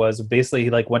story was, basically he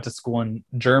like went to school in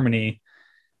Germany.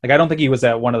 Like I don't think he was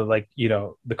at one of the like,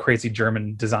 the crazy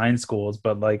German design schools,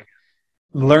 but like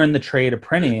learned the trade of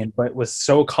printing, but was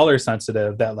so color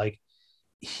sensitive that like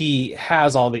he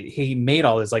made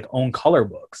all his like own color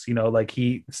books, like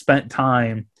he spent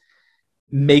time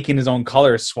making his own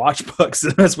color swatch books,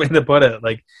 is the best way to put it.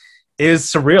 Like, it was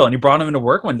surreal. And he brought him into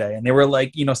work one day and they were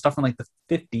like, stuff from like the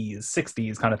 50s,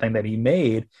 60s kind of thing that he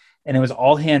made. And it was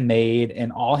all handmade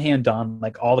and all hand done,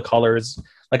 like all the colors.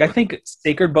 Like I think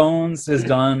Sacred Bones has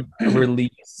done a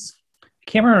release. I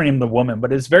can't remember the name of the woman,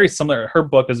 but it's very similar. Her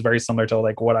book is very similar to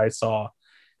like what I saw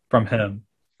from him.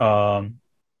 All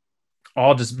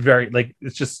just very like,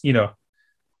 it's just,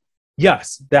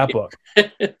 yes, that book.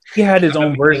 He had his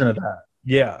own version of that.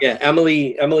 Yeah. Yeah.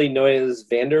 Emily Noyes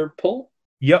Vanderpool.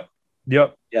 Yep.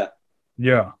 Yeah.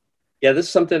 Yeah, this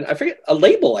is something, I forget, a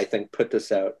label, I think, put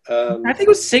this out. I think it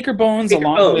was Sacred Bones Sacred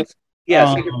Bones.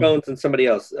 Yeah, Sacred Bones and somebody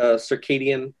else.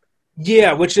 Circadian.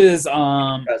 Yeah, which is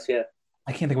I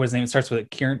can't think of what his name. It starts with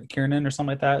Kiernan or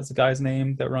something like that. It's the guy's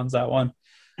name that runs that one.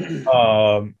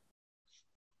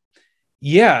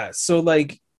 Yeah, so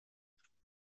like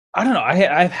I don't know.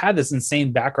 I've had this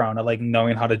insane background of like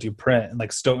knowing how to do print, and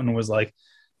like Stoughton was like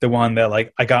the one that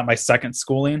like I got my second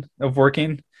schooling of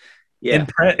working in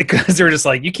print, because they were just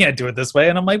like, you can't do it this way,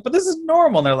 and I'm like, but this is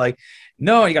normal. And they're like,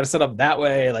 no, you got to set up that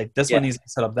way. Like this one needs to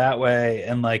set up that way,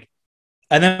 and like,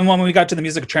 and then when we got to the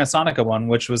Musica Transonica one,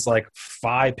 which was like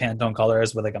 5 Pantone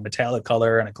colors with like a metallic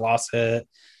color and a gloss hit,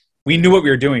 we knew what we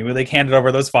were doing. We like handed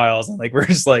over those files, and like we're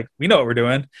just like, we know what we're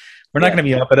doing. We're not going to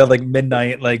be up at like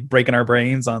midnight, like breaking our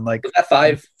brains on like. Was that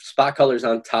 5 spot colors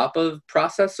on top of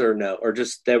process, or no, or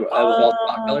just that was all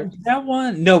spot colors? That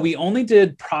one, no. We only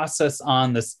did process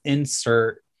on this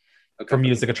insert for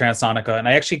Musica Transonica, and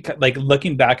I actually like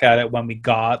looking back at it when we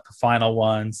got the final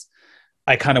ones.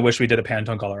 I kind of wish we did a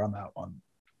Pantone color on that one,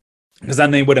 because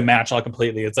then they would have matched all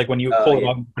completely. It's like when you pull it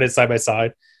up and put it side by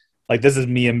side, like this is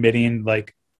me emitting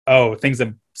like things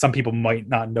that some people might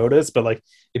not notice, but like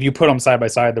if you put them side by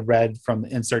side, the red from the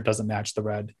insert doesn't match the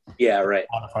red on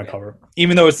the front cover,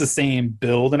 even though it's the same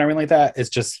build and everything like that. It's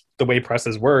just the way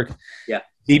presses work. Yeah.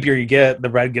 deeper you get, the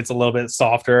red gets a little bit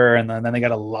softer, and then they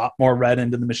got a lot more red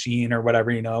into the machine or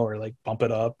whatever, or like bump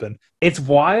it up. And it's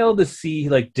wild to see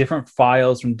like different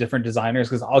files from different designers,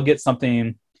 because I'll get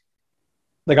something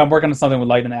like, I'm working on something with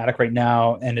Light in the Attic right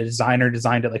now, and a designer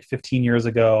designed it like 15 years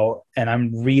ago, and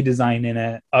I'm redesigning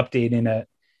it, updating it,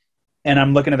 and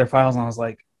I'm looking at their files, and I was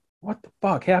like, what the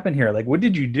fuck happened here? Like, what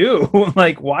did you do?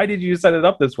 Like, why did you set it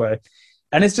up this way?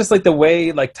 And it's just like the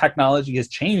way like technology has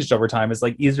changed over time. It's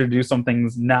like easier to do some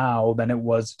things now than it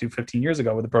was to do 15 years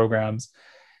ago with the programs.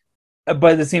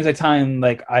 But at the same time,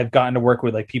 like, I've gotten to work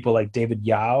with like people like David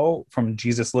Yao from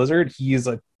Jesus Lizard. He's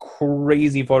a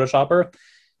crazy Photoshopper,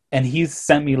 and he's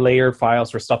sent me layered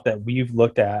files for stuff that we've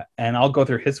looked at, and I'll go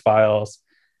through his files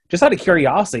just out of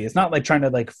curiosity. It's not like trying to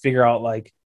like figure out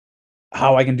like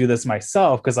how I can do this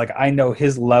myself, because like I know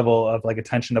his level of like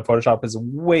attention to Photoshop is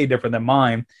way different than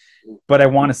mine, but I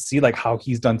want to see like how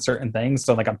he's done certain things.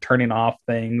 So like I'm turning off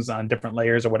things on different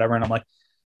layers or whatever, and I'm like,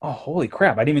 oh, holy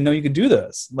crap, I didn't even know you could do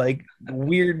this. Like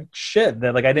weird shit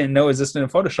that like I didn't know existed in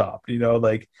Photoshop,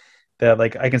 like that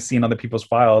like I can see in other people's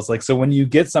files. Like, so when you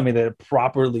get somebody that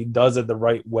properly does it the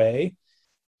right way,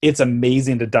 it's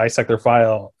amazing to dissect their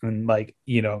file and like,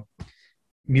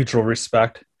 mutual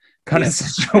respect kind of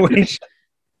situation.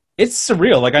 It's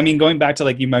surreal. Like, I mean, going back to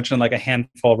like you mentioned, like a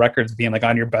handful of records being like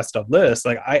on your best of list.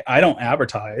 Like I don't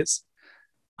advertise.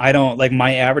 I don't like,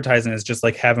 my advertising is just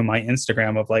like having my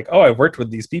Instagram of like, oh, I've worked with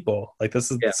these people. Like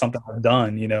this is something I've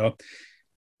done,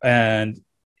 and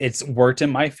it's worked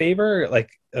in my favor, like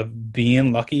of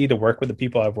being lucky to work with the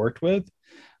people I've worked with.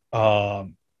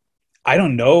 I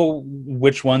don't know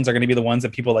which ones are going to be the ones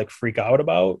that people like freak out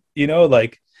about,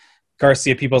 like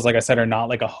Garcia Peoples, like I said, are not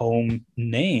like a home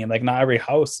name. Like not every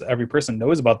house, every person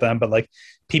knows about them, but like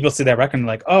people see that record and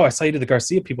like, oh, I saw you did the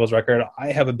Garcia Peoples record.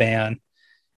 I have a band.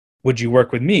 Would you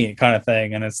work with me? Kind of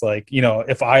thing. And it's like,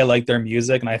 if I like their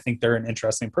music and I think they're an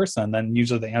interesting person, then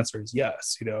usually the answer is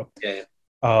yes,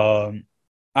 Yeah.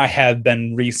 I have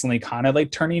been recently kind of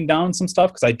like turning down some stuff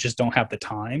because I just don't have the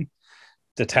time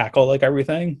to tackle like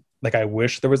everything. Like I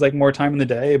wish there was like more time in the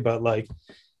day, but like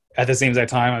at the same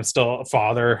time, I'm still a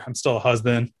father. I'm still a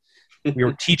husband. We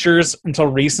were teachers until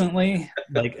recently.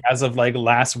 Like as of like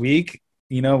last week,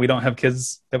 we don't have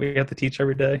kids that we have to teach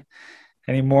every day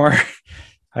anymore.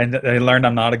 I learned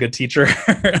I'm not a good teacher.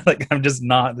 Like I'm just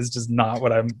not. This is just not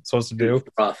what I'm supposed to do.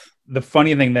 The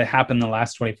funny thing that happened in the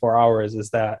last 24 hours is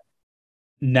that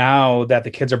now that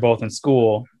the kids are both in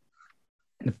school,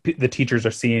 the teachers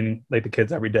are seeing like the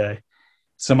kids every day.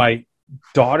 So my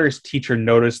daughter's teacher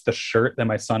noticed the shirt that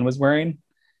my son was wearing,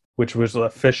 which was a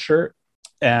Fish shirt,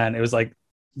 and it was like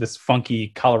this funky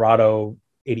Colorado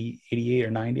 88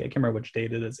 or 90, I can't remember which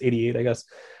date it is, 88 I guess,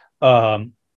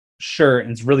 shirt,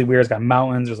 and it's really weird. It's got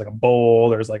mountains, there's like a bowl,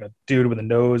 there's like a dude with a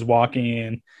nose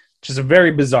walking, just a very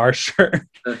bizarre shirt.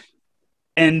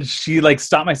 And she like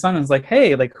stopped my son and was like,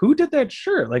 hey, like who did that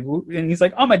shirt? Like, and he's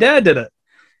like, oh, my dad did it.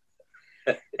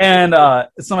 And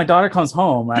so my daughter comes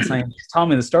home last night and she's telling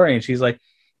me the story, and she's like,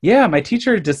 yeah, my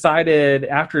teacher decided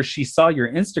after she saw your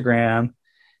Instagram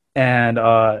and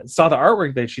saw the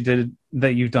artwork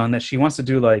that you've done, that she wants to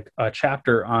do like a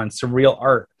chapter on surreal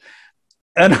art.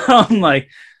 And I'm like,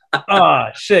 oh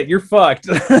shit, you're fucked.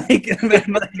 Like,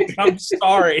 I'm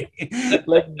sorry.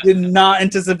 Like, did not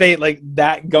anticipate like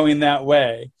that going that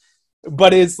way.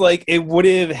 But it's like it would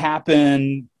have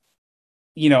happened,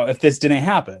 if this didn't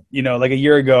happen, like a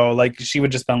year ago, like she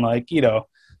would just been like, oh,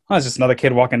 it's just another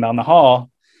kid walking down the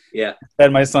hall. Yeah.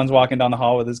 Then my son's walking down the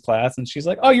hall with his class, and she's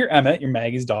like, oh, you're Emmett, you're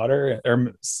Maggie's daughter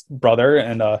or brother,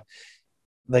 and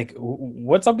like,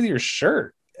 what's up with your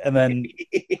shirt? And then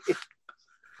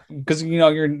because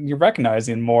you're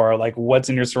recognizing more like what's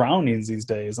in your surroundings these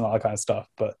days and all that kind of stuff.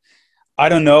 But I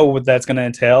don't know what that's going to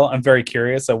entail. I'm very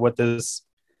curious of what this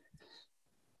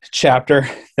chapter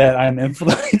that I'm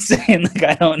influencing, like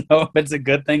I don't know if it's a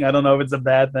good thing, I don't know if it's a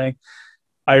bad thing.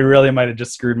 I really might have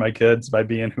just screwed my kids by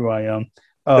being who I am.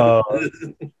 I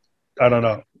don't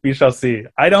know, we shall see.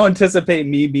 I don't anticipate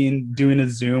me doing a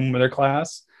Zoom with their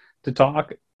class to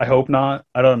talk. I hope not.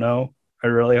 I don't know. I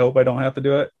really hope I don't have to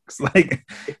do it. Like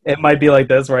it might be like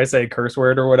this where I say a curse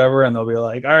word or whatever, and they'll be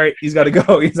like, all right, he's got to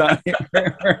go, he's on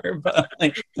here. But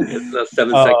like, it's a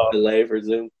 7-second delay for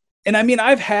Zoom. And I mean,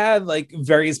 I've had like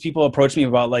various people approach me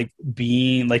about like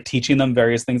being like teaching them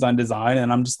various things on design.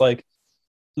 And I'm just like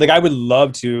I would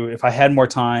love to, if I had more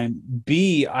time.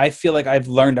 I feel like I've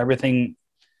learned everything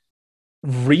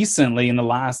recently in the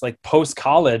last, like post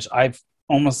college, I've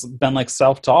almost been like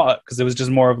self-taught, because it was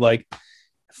just more of like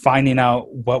finding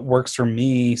out what works for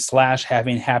me /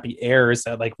 having happy errors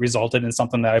that like resulted in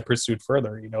something that I pursued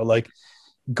further, like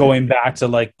going back to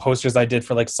like posters I did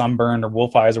for like Sunburn or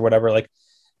Wolf Eyes or whatever, like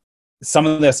some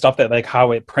of the stuff that like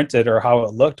how it printed or how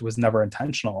it looked was never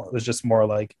intentional. It was just more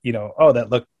like, you know, oh, that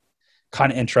looked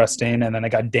kind of interesting, and then it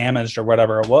got damaged or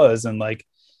whatever it was. And like,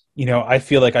 you know, I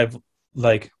feel like I've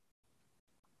like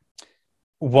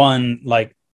worked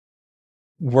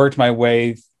my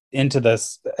way into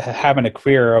this, having a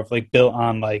career of like built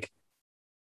on like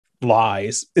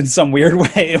lies in some weird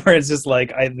way, where it's just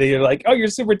like they're like, oh, you're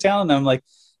super talented. I'm like,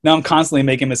 no, I'm constantly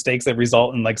making mistakes that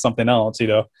result in like something else, you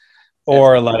know.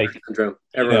 Or like, you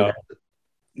know,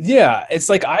 yeah, it's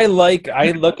like I look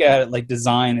at it like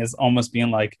design is almost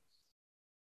being like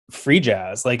free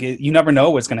jazz. Like you never know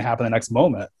what's going to happen the next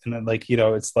moment, and then like, you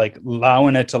know, it's like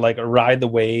allowing it to like ride the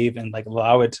wave and like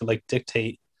allow it to like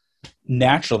dictate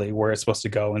naturally where it's supposed to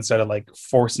go instead of like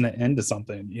forcing it into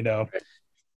something, you know.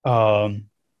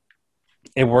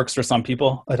 It works for some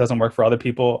people, it doesn't work for other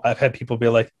people. I've had people be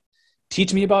like,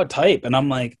 teach me about type, and I'm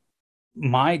like,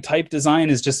 my type design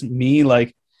is just me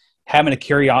like having a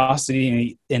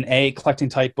curiosity in A, collecting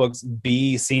type books,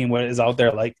 B, seeing what is out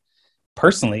there like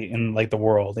personally in like the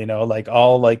world, you know. Like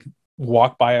I'll like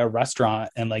walk by a restaurant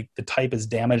and like the type is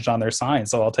damaged on their sign,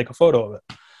 so I'll take a photo of it,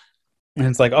 and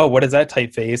it's like, oh, what is that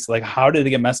typeface, like how did it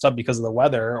get messed up because of the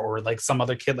weather, or like some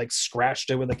other kid like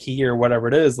scratched it with a key or whatever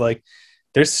it is. Like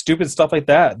there's stupid stuff like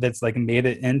that that's like made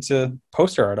it into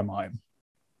poster art of mine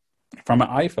from an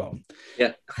iPhone.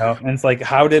 Yeah. You know? And it's like,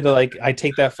 how did like I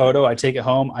take that photo, I take it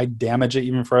home, I damage it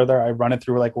even further, I run it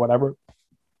through like whatever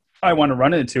I want to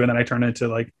run it into, and then I turn it into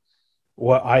like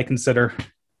what I consider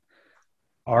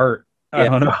art. Yeah. I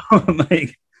don't know.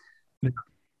 Like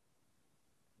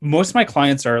most of my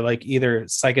clients are like either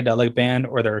psychedelic band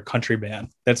or they're a country band.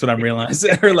 That's what I'm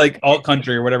realizing. Or like alt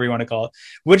country or whatever you want to call it,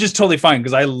 which is totally fine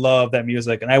because I love that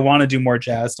music and I want to do more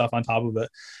jazz stuff on top of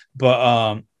it.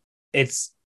 But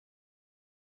it's,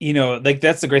 you know, like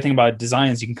that's the great thing about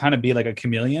designs. You can kind of be like a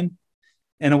chameleon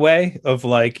in a way of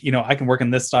like, you know, I can work in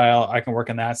this style, I can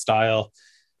work in that style.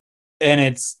 And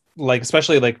it's like,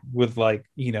 especially like with like,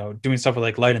 you know, doing stuff with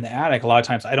like Light in the Attic, a lot of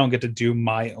times I don't get to do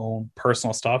my own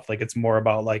personal stuff. Like it's more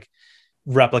about like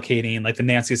replicating like the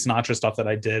Nancy Sinatra stuff that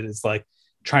I did is like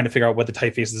trying to figure out what the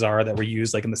typefaces are that were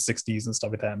used like in the 60s and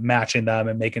stuff like that, matching them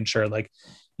and making sure like,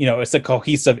 you know, it's a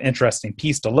cohesive, interesting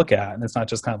piece to look at. And it's not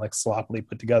just kind of like sloppily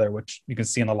put together, which you can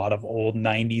see in a lot of old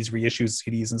 90s reissued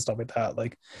CDs and stuff like that.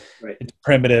 Like right. It's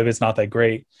primitive. It's not that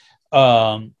great.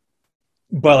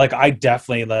 But like, I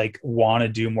definitely like want to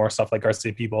do more stuff like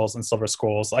Garcia Peoples and Silver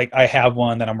Skulls. Like I have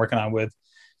one that I'm working on with,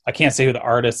 I can't say who the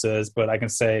artist is, but I can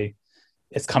say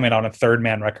it's coming out on Third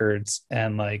Man Records.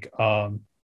 And like,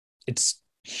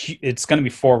 it's going to be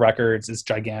 4 records. It's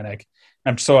gigantic.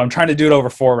 I'm trying to do it over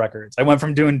 4 records. I went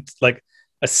from doing like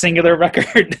a singular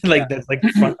record, like that's like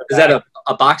fun. Is that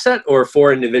a box set or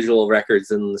 4 individual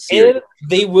records in the series?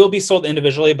 They will be sold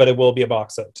individually, but it will be a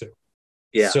box set too.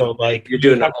 Yeah. So like you're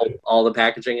doing all the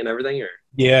packaging and everything, or?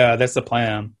 Yeah, that's the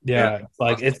plan. Yeah.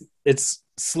 Like it's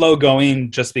slow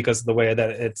going just because of the way that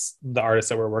it's the artists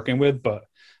that we're working with, but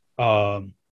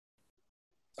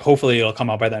hopefully it'll come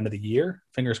out by the end of the year.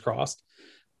 Fingers crossed.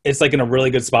 It's like in a really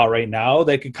good spot right now.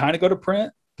 They could kind of go to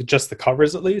print, just the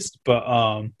covers at least,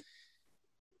 but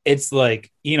it's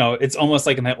like, you know, it's almost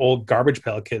like in that old Garbage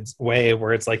Pail Kids way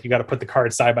where it's like you got to put the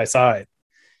cards side by side.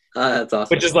 That's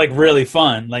awesome. Which is like really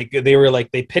fun. Like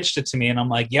they pitched it to me and I'm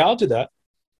like, yeah, I'll do that.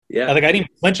 Yeah. Like I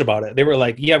didn't flinch about it. They were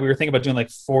like, yeah, we were thinking about doing like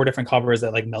 4 different covers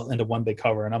that like melt into one big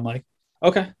cover. And I'm like,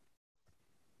 okay.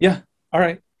 Yeah. All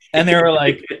right. And they were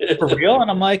like, for real? And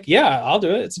I'm like, yeah, I'll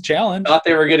do it. It's a challenge. Thought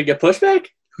they were going to get pushback?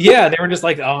 Yeah. They were just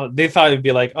like, oh, they thought it'd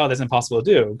be like, oh, that's impossible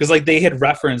to do. Because like they had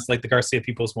referenced like the Garcia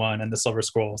Peoples one and the Silver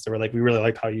Scrolls. They were like, we really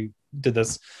liked how you did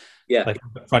this. Yeah. Like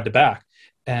front to back.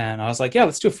 And I was like, yeah,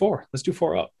 let's do 4. Let's do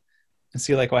 4 up. And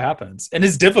see like what happens. And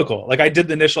it's difficult. Like I did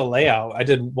the initial layout. I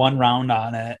did 1 round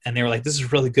on it and they were like, this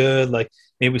is really good. Like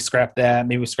maybe we scrap that,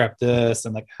 maybe we scrap this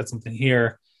and like had something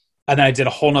here. And then I did a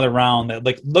whole nother round that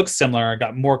like looks similar. I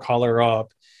got more color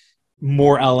up,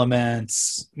 more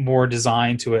elements, more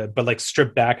design to it, but like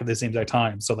stripped back at the same exact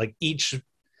time. So like each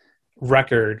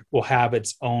record will have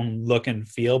its own look and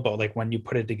feel, but like when you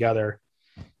put it together,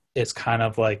 it's kind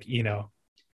of like, you know,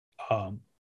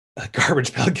 a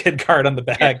Garbage Pail Kid card on the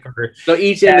back, or so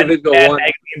each individual one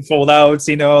fold outs,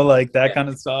 you know, like that kind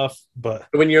of stuff. But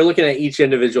when you're looking at each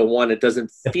individual one, it doesn't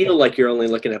feel like you're only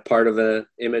looking at part of an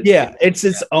image. Yeah, it's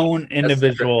its own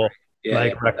individual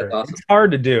record. Awesome. It's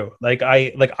hard to do. Like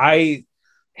I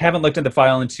haven't looked at the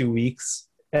file in 2 weeks,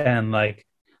 and like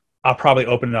I'll probably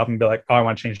open it up and be like, oh, I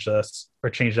want to change this or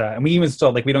change that. And we even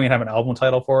still like we don't even have an album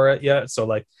title for it yet. So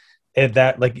like if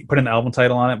that like putting the album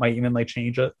title on it might even like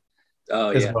change it.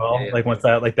 as well. Like once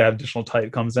that additional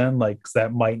type comes in, like 'cause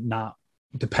that might not,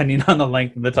 depending on the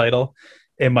length of the title,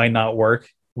 it might not work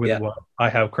with what I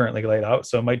have currently laid out.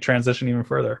 So it might transition even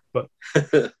further. But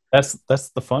that's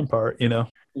the fun part, you know.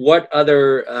 What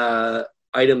other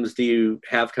items do you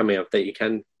have coming up that you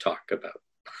can talk about?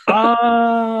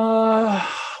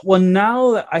 Well,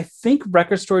 now I think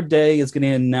Record Store Day is going to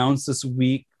announce this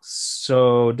week.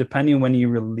 So depending when you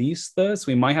release this,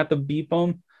 we might have to beep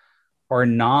them or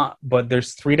not. But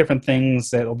there's 3 different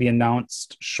things that will be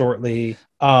announced shortly.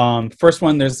 First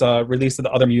one, there's a release of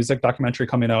the Other Music documentary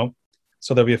coming out.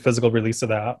 So there'll be a physical release of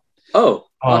that. Oh,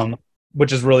 awesome.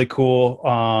 Which is really cool.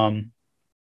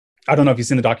 I don't know if you've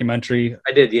seen the documentary.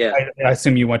 I did, yeah. I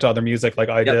assume you went to Other Music like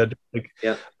I did. Like,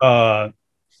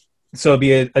 so it'll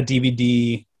be a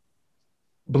DVD,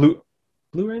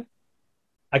 Blu-ray.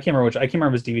 I can't remember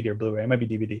if it's DVD or Blu-ray. It might be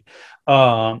DVD.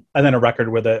 And then a record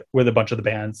with a bunch of the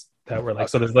bands that were like.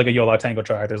 So there's like a Yo La Tengo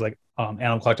track. There's like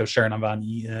Animal Collective, Sharon Van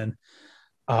Eaton.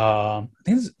 I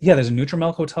think there's a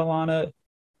Nutrimilk Hotel on it.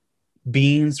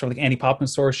 Beans for like Annie Pop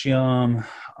Consortium.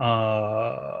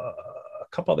 A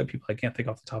couple other people I can't think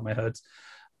off the top of my head.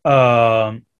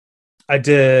 I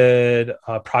did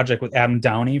a project with Adam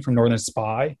Downey from Northern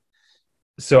Spy.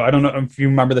 So I don't know if you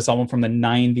remember this album from the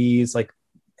 90s, like,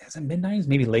 is it mid-90s,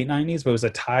 maybe late 90s, but it was a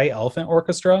Thai elephant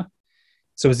orchestra.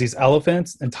 So it was these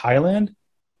elephants in Thailand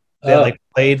that like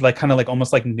played like kind of like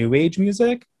almost like new age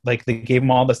music. Like they gave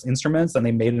them all this instruments and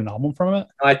they made an album from it.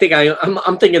 I think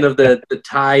I'm thinking of the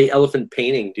Thai elephant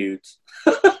painting dudes.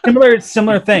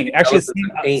 Similar thing. Actually,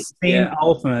 same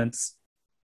elephants,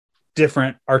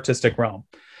 different artistic realm.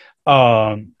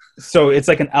 So it's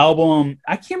like an album.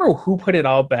 I can't remember who put it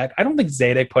out back. I don't think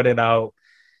Zadek put it out.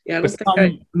 Yeah,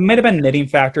 it might have been Knitting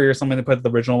Factory or something that put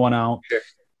the original one out. Sure.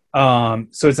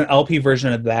 So it's an LP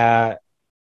version of that,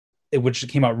 which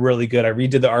came out really good. I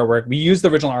redid the artwork. We used the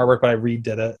original artwork, but I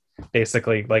redid it.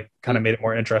 Basically, like kind of made it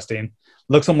more interesting.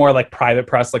 Looks a more like private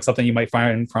press, like something you might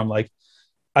find from like,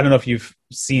 I don't know if you've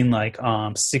seen like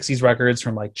 60s records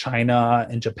from like China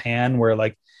and Japan, where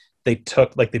like they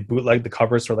took like they bootleg the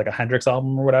covers for like a Hendrix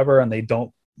album or whatever, and they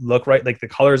don't look right. Like the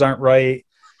colors aren't right,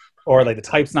 or like the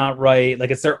type's not right.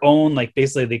 Like it's their own, like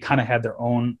basically they kind of had their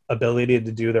own ability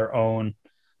to do their own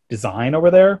design over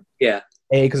there. Yeah.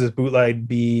 A, because it's bootleg.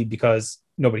 B, because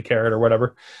nobody cared or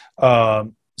whatever.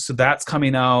 So that's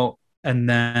coming out. And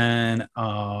then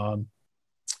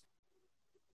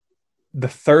the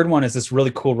third one is this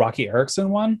really cool Rocky Erickson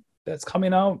one that's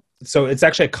coming out. So it's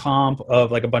actually a comp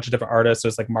of like a bunch of different artists. So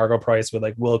it's like Margot Price with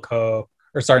like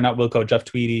Jeff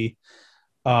Tweedy.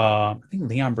 I think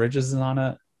Leon Bridges is on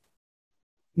it.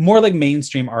 More like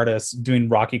mainstream artists doing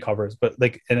Rocky covers, but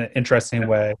like in an interesting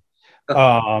way.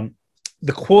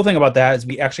 The cool thing about that is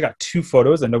we actually got 2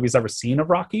 photos that nobody's ever seen of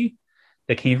Rocky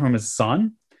that came from his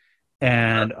son.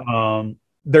 And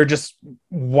they're just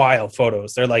wild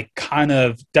photos. They're like kind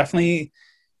of definitely,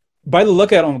 by the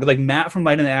look at them, like Matt from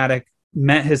Light in the Attic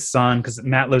met his son, because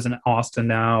Matt lives in Austin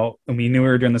now, and we knew we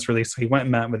were doing this release, so he went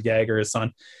and met with Jagger, his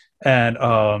son, and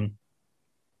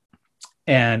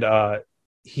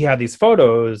he had these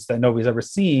photos that nobody's ever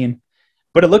seen,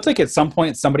 but it looked like at some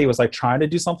point somebody was like trying to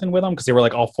do something with them because they were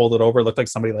like all folded over. It looked like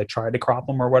somebody like tried to crop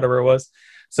them or whatever it was.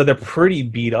 So they're pretty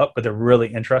beat up, but they're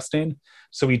really interesting.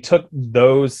 So we took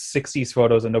those 60s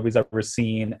photos that nobody's ever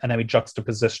seen, and then we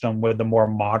juxtaposed them with the more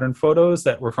modern photos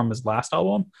that were from his last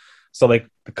album. So like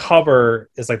the cover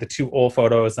is like the 2 old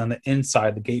photos, and the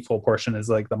inside, the gatefold portion is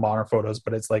like the modern photos,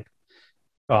 but it's like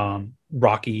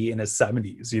Rocky in his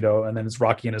 70s, you know, and then it's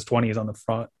Rocky in his 20s on the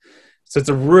front. So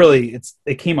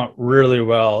it came out really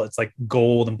well. It's like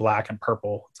gold and black and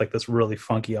purple. It's like this really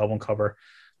funky album cover.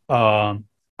 I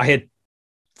had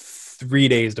 3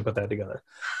 days to put that together.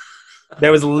 That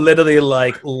was literally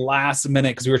like last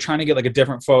minute, because we were trying to get like a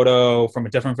different photo from a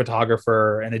different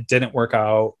photographer, and it didn't work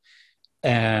out.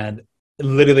 And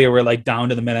literally we're like down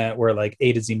to the minute where like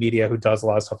A to Z Media, who does a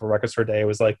lot of stuff for Record Store Day,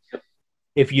 was like,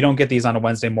 if you don't get these on a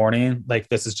Wednesday morning, like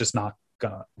this is just not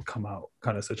gonna come out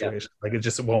kind of situation. Like it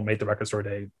just won't make the Record Store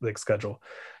Day like schedule.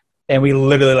 And we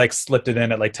literally like slipped it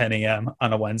in at like 10 a.m.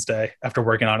 on a Wednesday after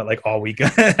working on it like all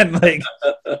weekend. Like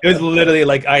it was literally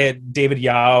like David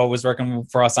Yao was working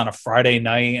for us on a Friday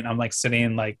night, and I'm like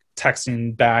sitting like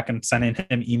texting back and sending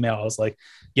him emails like,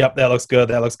 yep, that looks good.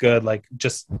 Like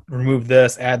just remove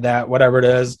this, add that, whatever it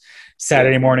is.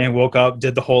 Saturday morning, woke up,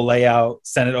 did the whole layout,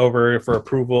 sent it over for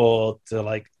approval to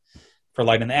like for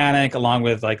Light in the Attic, along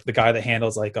with like the guy that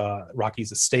handles like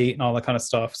Rocky's estate and all that kind of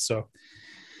stuff. So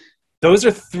those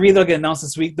are 3 that'll get announced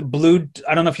this week. The blue,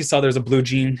 I don't know if you saw, there's a Blue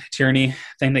Jean Tyranny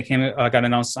thing that got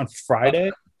announced on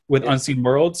Friday with Unseen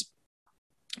Worlds.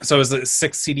 So it was a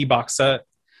 6 CD box set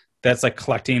that's like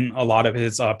collecting a lot of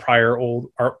his prior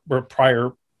old art or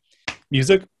prior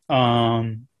music.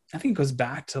 I think it goes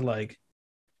back to like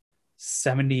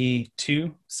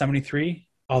 72, 73,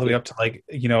 all the way up to like,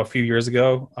 a few years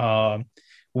ago.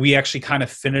 We actually kind of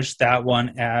finished that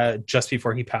one just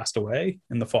before he passed away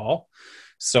in the fall.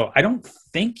 So I don't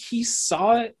think he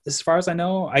saw it, as far as I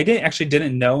know. I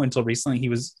didn't know until recently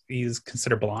he's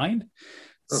considered blind.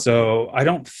 So I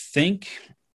don't think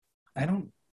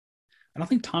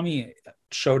Tommy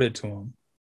showed it to him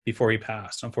before he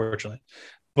passed, unfortunately.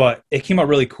 But it came out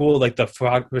really cool. Like the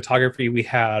photography we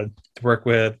had to work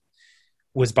with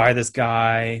was by this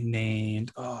guy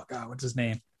named, oh God, what's his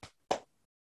name?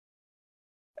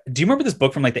 Do you remember this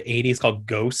book from like the 80s called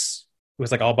Ghosts? It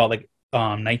was like all about like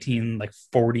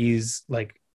 40s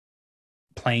like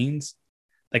planes,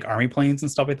 like army planes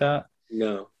and stuff like that.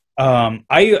 No.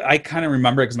 I kind of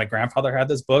remember it because my grandfather had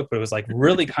this book, but it was like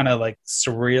really kind of like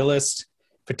surrealist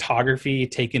photography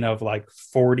taken of like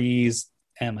 40s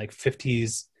and like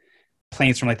 50s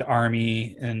planes from like the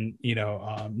army and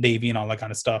Navy and all that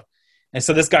kind of stuff. And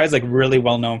so this guy's like really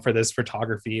well known for this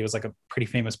photography. It was like a pretty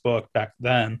famous book back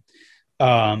then.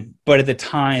 But at the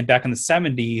time, back in the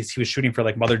 70s, he was shooting for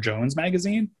like Mother Jones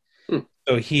magazine.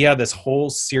 So he had this whole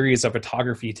series of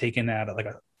photography taken at like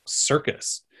a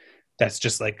circus that's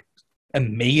just like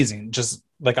amazing. Just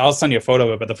like, I'll send you a photo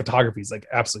of it, but the photography is like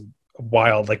absolutely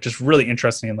wild, like just really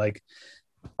interesting, like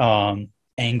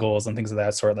angles and things of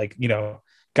that sort. Like,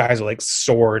 guys with like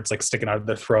swords like sticking out of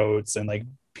their throats and like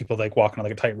people like walking on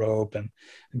like a tightrope and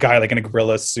a guy like in a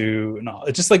gorilla suit and all.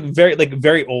 It's just like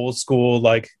very old school,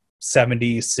 like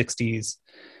 70s, 60s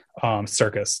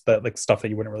circus, that like stuff that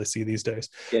you wouldn't really see these days.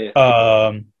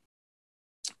 And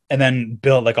then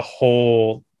built like a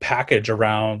whole package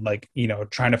around like,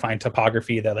 trying to find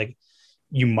topography that like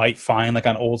you might find like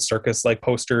on old circus like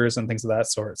posters and things of that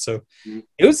sort. So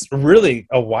it was really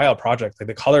a wild project. Like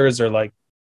the colors are like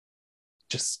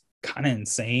just kind of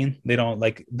insane. They don't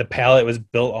like, the palette was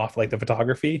built off like the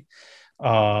photography.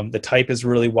 The type is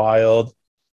really wild,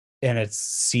 and it's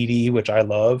CD, which I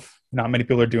love. Not many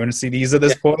people are doing CDs at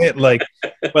this point. Like,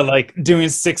 but like doing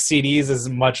 6 CDs is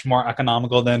much more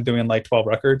economical than doing like 12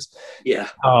 records. Yeah.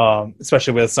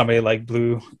 Especially with somebody like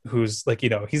Blue, who's like,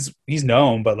 he's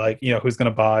known, but like, who's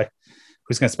going to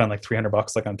spend like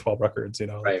 $300 like on 12 records,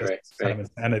 right. Kind of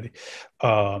insanity.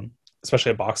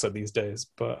 Especially a box set these days.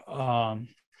 But,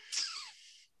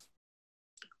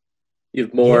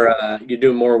 you've more, you're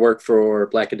doing more work for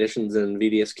Black Editions and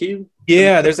VDSQ.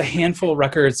 Yeah. There's a handful of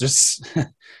records. There's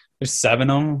 7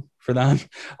 of them for them.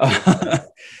 And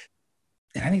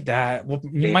I think that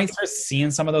you might start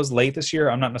seeing some of those late this year.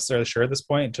 I'm not necessarily sure at this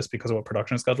point, just because of what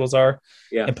production schedules are.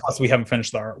 Yeah. And plus we haven't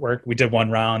finished the artwork. We did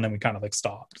one round, then we kind of like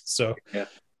stopped. So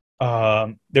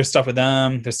there's stuff with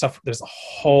them. There's a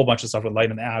whole bunch of stuff with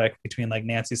Light in the Attic, between like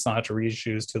Nancy Sinatra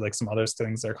reissues to like some other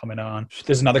things that are coming on.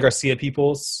 There's another Garcia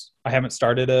Peoples. I haven't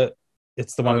started it.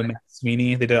 It's the one with Matt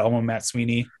Sweeney. They did an album with Matt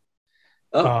Sweeney.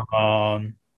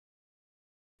 And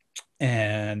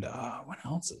what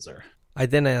else is there? I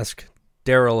then asked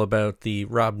Daryl about the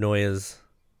Rob Noyes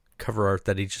cover art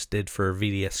that he just did for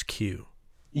VDSQ.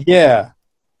 Yeah.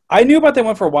 I knew about that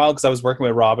one for a while because I was working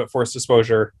with Rob at Forced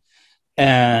Exposure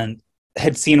and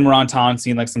had seen him around town,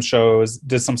 seen like some shows,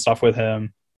 did some stuff with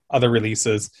him, other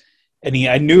releases. And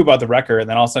I knew about the record, and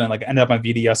then all of a sudden like ended up on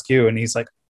VDSQ, and he's like,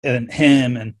 and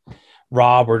him and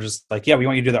Rob were just like, yeah, we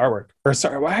want you to do the artwork. Or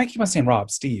sorry, why I keep on saying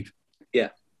Rob? Steve. Yeah.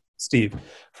 Steve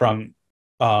from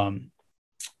VDSQ,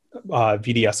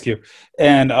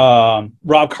 and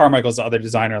Rob Carmichael's the other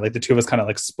designer. Like the two of us kind of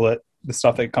like split the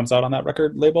stuff that comes out on that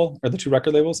record label, or the 2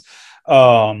 record labels.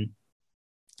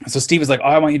 So Steve was like, oh,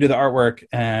 I want you to do the artwork,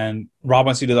 and Rob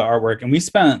wants you to do the artwork. And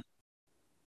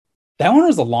that one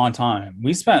was a long time.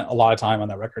 We spent a lot of time on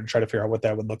that record to try to figure out what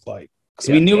that would look like. Because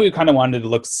we knew we kind of wanted to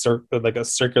look like a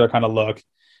circular kind of look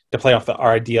to play off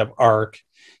our idea of arc.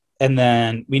 And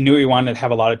then we knew we wanted to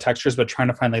have a lot of textures, but trying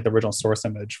to find like the original source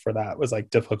image for that was like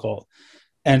difficult.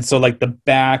 And so like the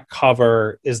back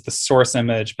cover is the source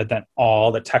image, but then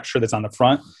all the texture that's on the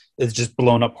front is just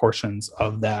blown up portions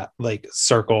of that like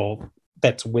circle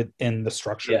that's within the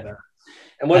structure there.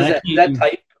 And what is that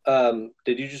type?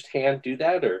 Did you just hand do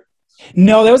that, or?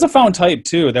 No, that was a found type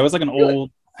too. That was like an old,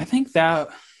 I think that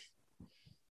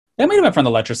might have been from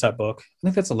the Letraset book. I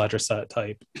think that's a Letraset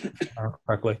type, if I remember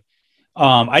correctly.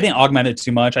 I didn't augment it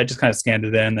too much. I just kind of scanned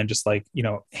it in and just like,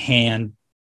 hand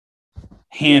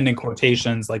in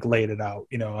quotations, like laid it out,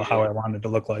 how I wanted it to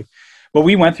look like. But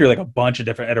we went through like a bunch of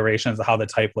different iterations of how the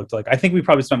type looked like. I think we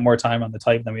probably spent more time on the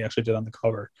type than we actually did on the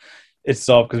cover.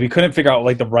 itself because we couldn't figure out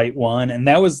like the right one, and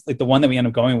that was like the one that we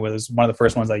ended up going with is one of the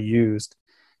first ones I used,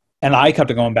 and I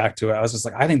kept going back to it. I was just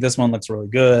like, I think this one looks really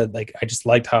good. Like I just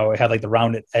liked how it had like the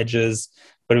rounded edges,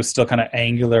 but it was still kind of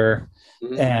angular.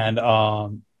 And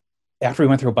after we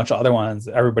went through a bunch of other ones,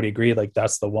 everybody agreed like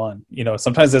that's the one. You know,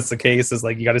 sometimes it's the case is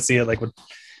like you got to see it like with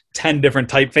 10 different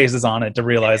typefaces on it to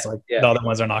realize like the other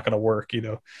ones are not going to work. You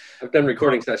know, I've done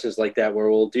recording sessions like that where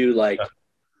we'll do like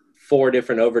 4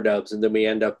 different overdubs and then we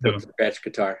end up with a scratch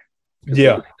guitar.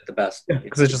 The best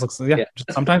because it just looks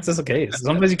sometimes it's the case.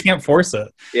 Sometimes you can't force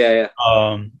it.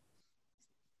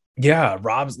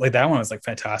 Rob's like that one was like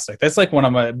fantastic. That's like one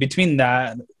of my between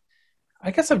that. I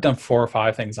guess I've done 4 or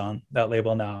 5 things on that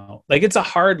label now. Like it's a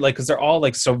hard like because they're all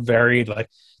like so varied. Like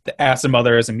the Acid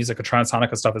Mothers and Musica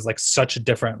Transonica stuff is like such a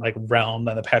different like realm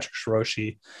than the Patrick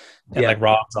Shiroshi and like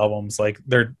Rob's albums. Like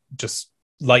they're just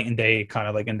light and day kind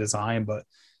of like in design, but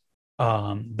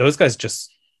those guys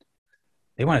just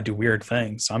they want to do weird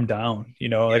things. So I'm down. You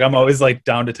know, like I'm always like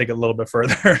down to take it a little bit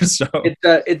further. So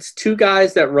it's 2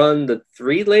 guys that run the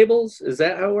 3 labels. Is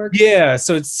that how it works? Yeah.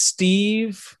 So it's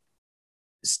Steve.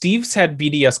 Steve's had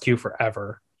BDSQ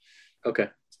forever. Okay.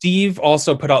 Steve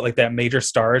also put out like that Major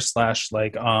Stars /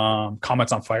 like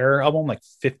Comets on Fire album like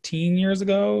 15 years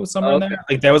ago, somewhere in there.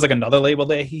 Like that was like another label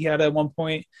that he had at one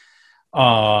point.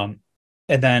 And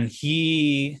then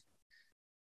he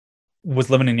was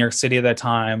living in New York City at that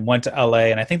time, went to LA,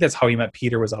 and I think that's how he met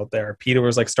Peter was out there. Peter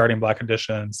was like starting Black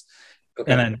Conditions.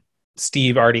 And then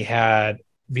Steve already had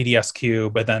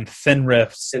VDSQ, but then Thin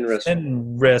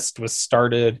Wrist was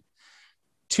started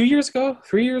 2 years ago,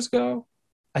 3 years ago.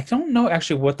 I don't know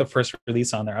actually what the first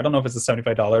release on there. I don't know if it's a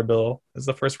 $75 bill is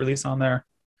the first release on there.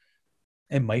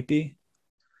 It might be.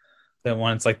 That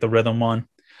one, it's like the rhythm one.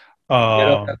 I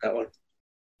don't have that one.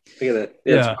 Look at that.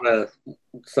 It's kind of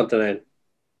something I'm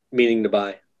meaning to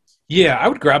buy. Yeah, I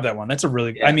would grab that one. That's a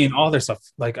really, I mean, all their stuff.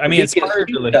 Like, I mean, it's hard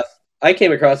to I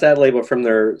came across that label from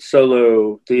their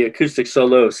the acoustic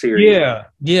solo series.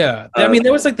 Yeah. I mean,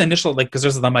 there was like the initial, like, because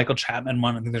there's the Michael Chapman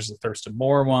one. I think there's a Thurston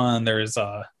Moore one. There's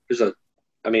a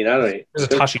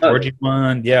Tashi Georgie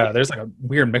one. Yeah, there's like a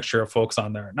weird mixture of folks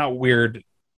on there. Not weird,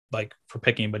 like for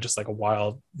picking, but just like a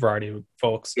wild variety of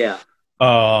folks. Yeah.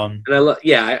 And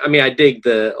I dig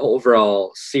the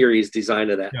overall series design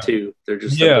of that too. They're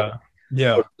just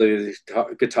the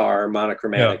guitar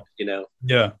monochromatic, you know.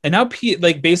 Yeah, and now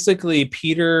basically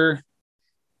Peter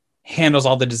handles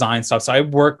all the design stuff. So I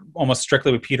work almost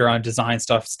strictly with Peter on design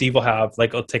stuff. Steve will have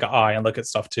like I'll take an eye and look at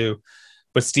stuff too,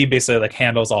 but Steve basically like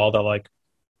handles all the like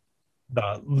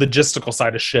the logistical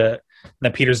side of shit. And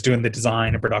then Peter's doing the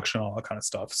design and production, all that kind of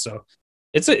stuff. So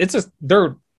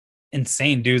they're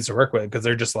insane dudes to work with because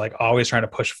they're just like always trying to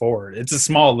push forward. It's a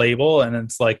small label and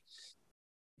it's like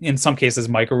in some cases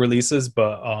micro releases,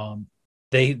 but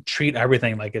they treat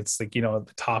everything like it's like, you know, at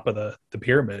the top of the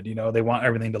pyramid. You know, they want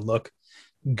everything to look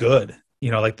good.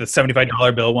 You know, like the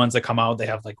 $75 bill ones that come out, they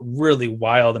have like really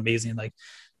wild, amazing like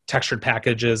textured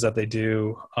packages that they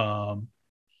do.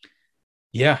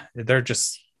 They're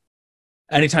just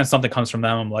anytime something comes from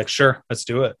them, I'm like, sure, let's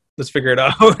do it. Let's figure it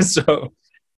out. So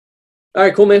all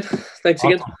right, cool, man. Thanks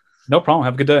again. No problem.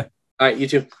 Have a good day. All right, you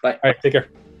too. Bye. All right, take care.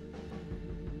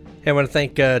 Hey, I want to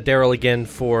thank Daryl again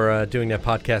for doing that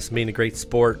podcast, being a great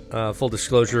sport. Full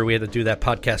disclosure, we had to do that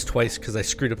podcast twice because I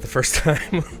screwed up the first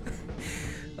time.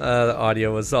 The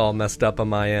audio was all messed up on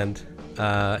my end.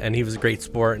 And he was a great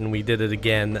sport, and we did it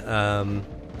again. And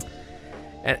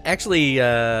actually,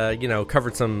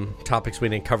 covered some topics we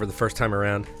didn't cover the first time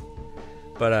around.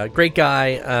 But great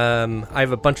guy. I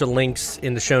have a bunch of links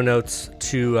in the show notes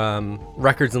to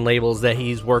records and labels that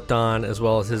he's worked on, as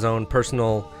well as his own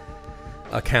personal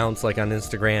accounts, like on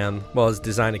Instagram, well, his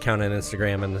design account on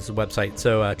Instagram and his website.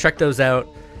 So check those out.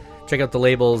 Check out the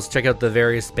labels. Check out the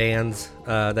various bands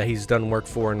that he's done work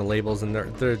for in the labels, and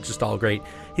they're just all great.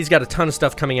 He's got a ton of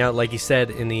stuff coming out, like he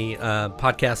said in the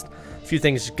podcast. A few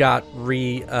things got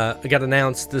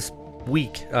announced this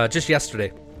week, just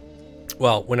yesterday.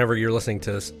 Well, whenever you're listening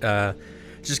to this,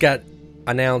 just got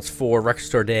announced for Record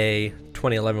Store Day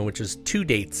 2011, which is 2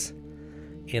 dates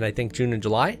in, I think, June and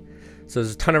July. So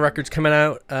there's a ton of records coming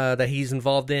out that he's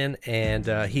involved in,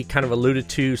 and he kind of alluded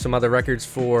to some other records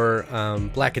for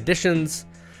Black Editions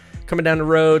coming down the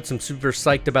road. So I'm super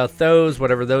psyched about those,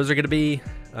 whatever those are going to be,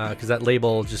 because that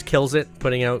label just kills it,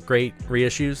 putting out great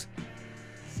reissues.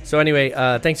 So anyway,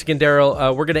 thanks again,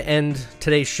 Daryl. We're going to end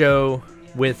today's show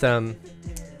with a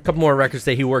couple more records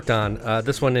that he worked on.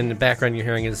 This one in the background you're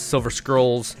hearing is Silver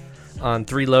Scrolls on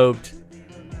Three Lobed.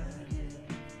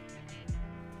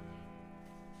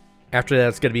 After that,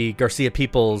 it's going to be Garcia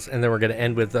Peoples, and then we're going to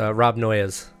end with Rob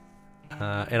Noyes.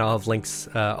 and I'll have links.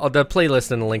 The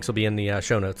playlist and the links will be in the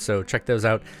show notes, so check those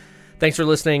out. Thanks for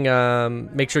listening.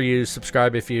 Make sure you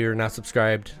subscribe if you're not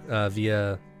subscribed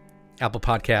via Apple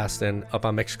Podcast and up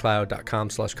on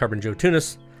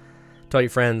mixcloud.com/CarbonJoeTunis. Tell your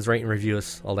friends, rate and review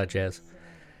us, all that jazz.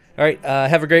 All right,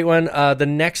 have a great one. The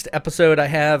next episode, I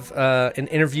have an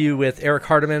interview with Eric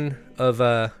Hardiman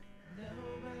of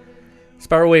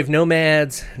Spiral Wave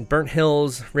Nomads, Burnt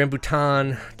Hills,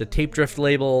 Rambutan, the Tape Drift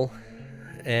label,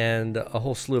 and a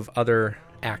whole slew of other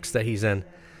acts that he's in.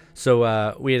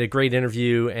 So we had a great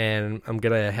interview, and I'm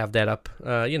going to have that up,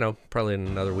 probably in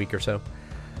another week or so.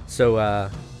 So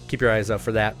keep your eyes out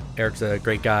for that. Eric's a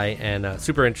great guy, and a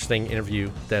super interesting interview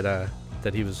that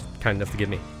he was kind enough to give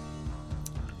me.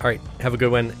 All right, have a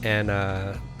good one, and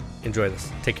enjoy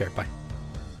this. Take care. Bye.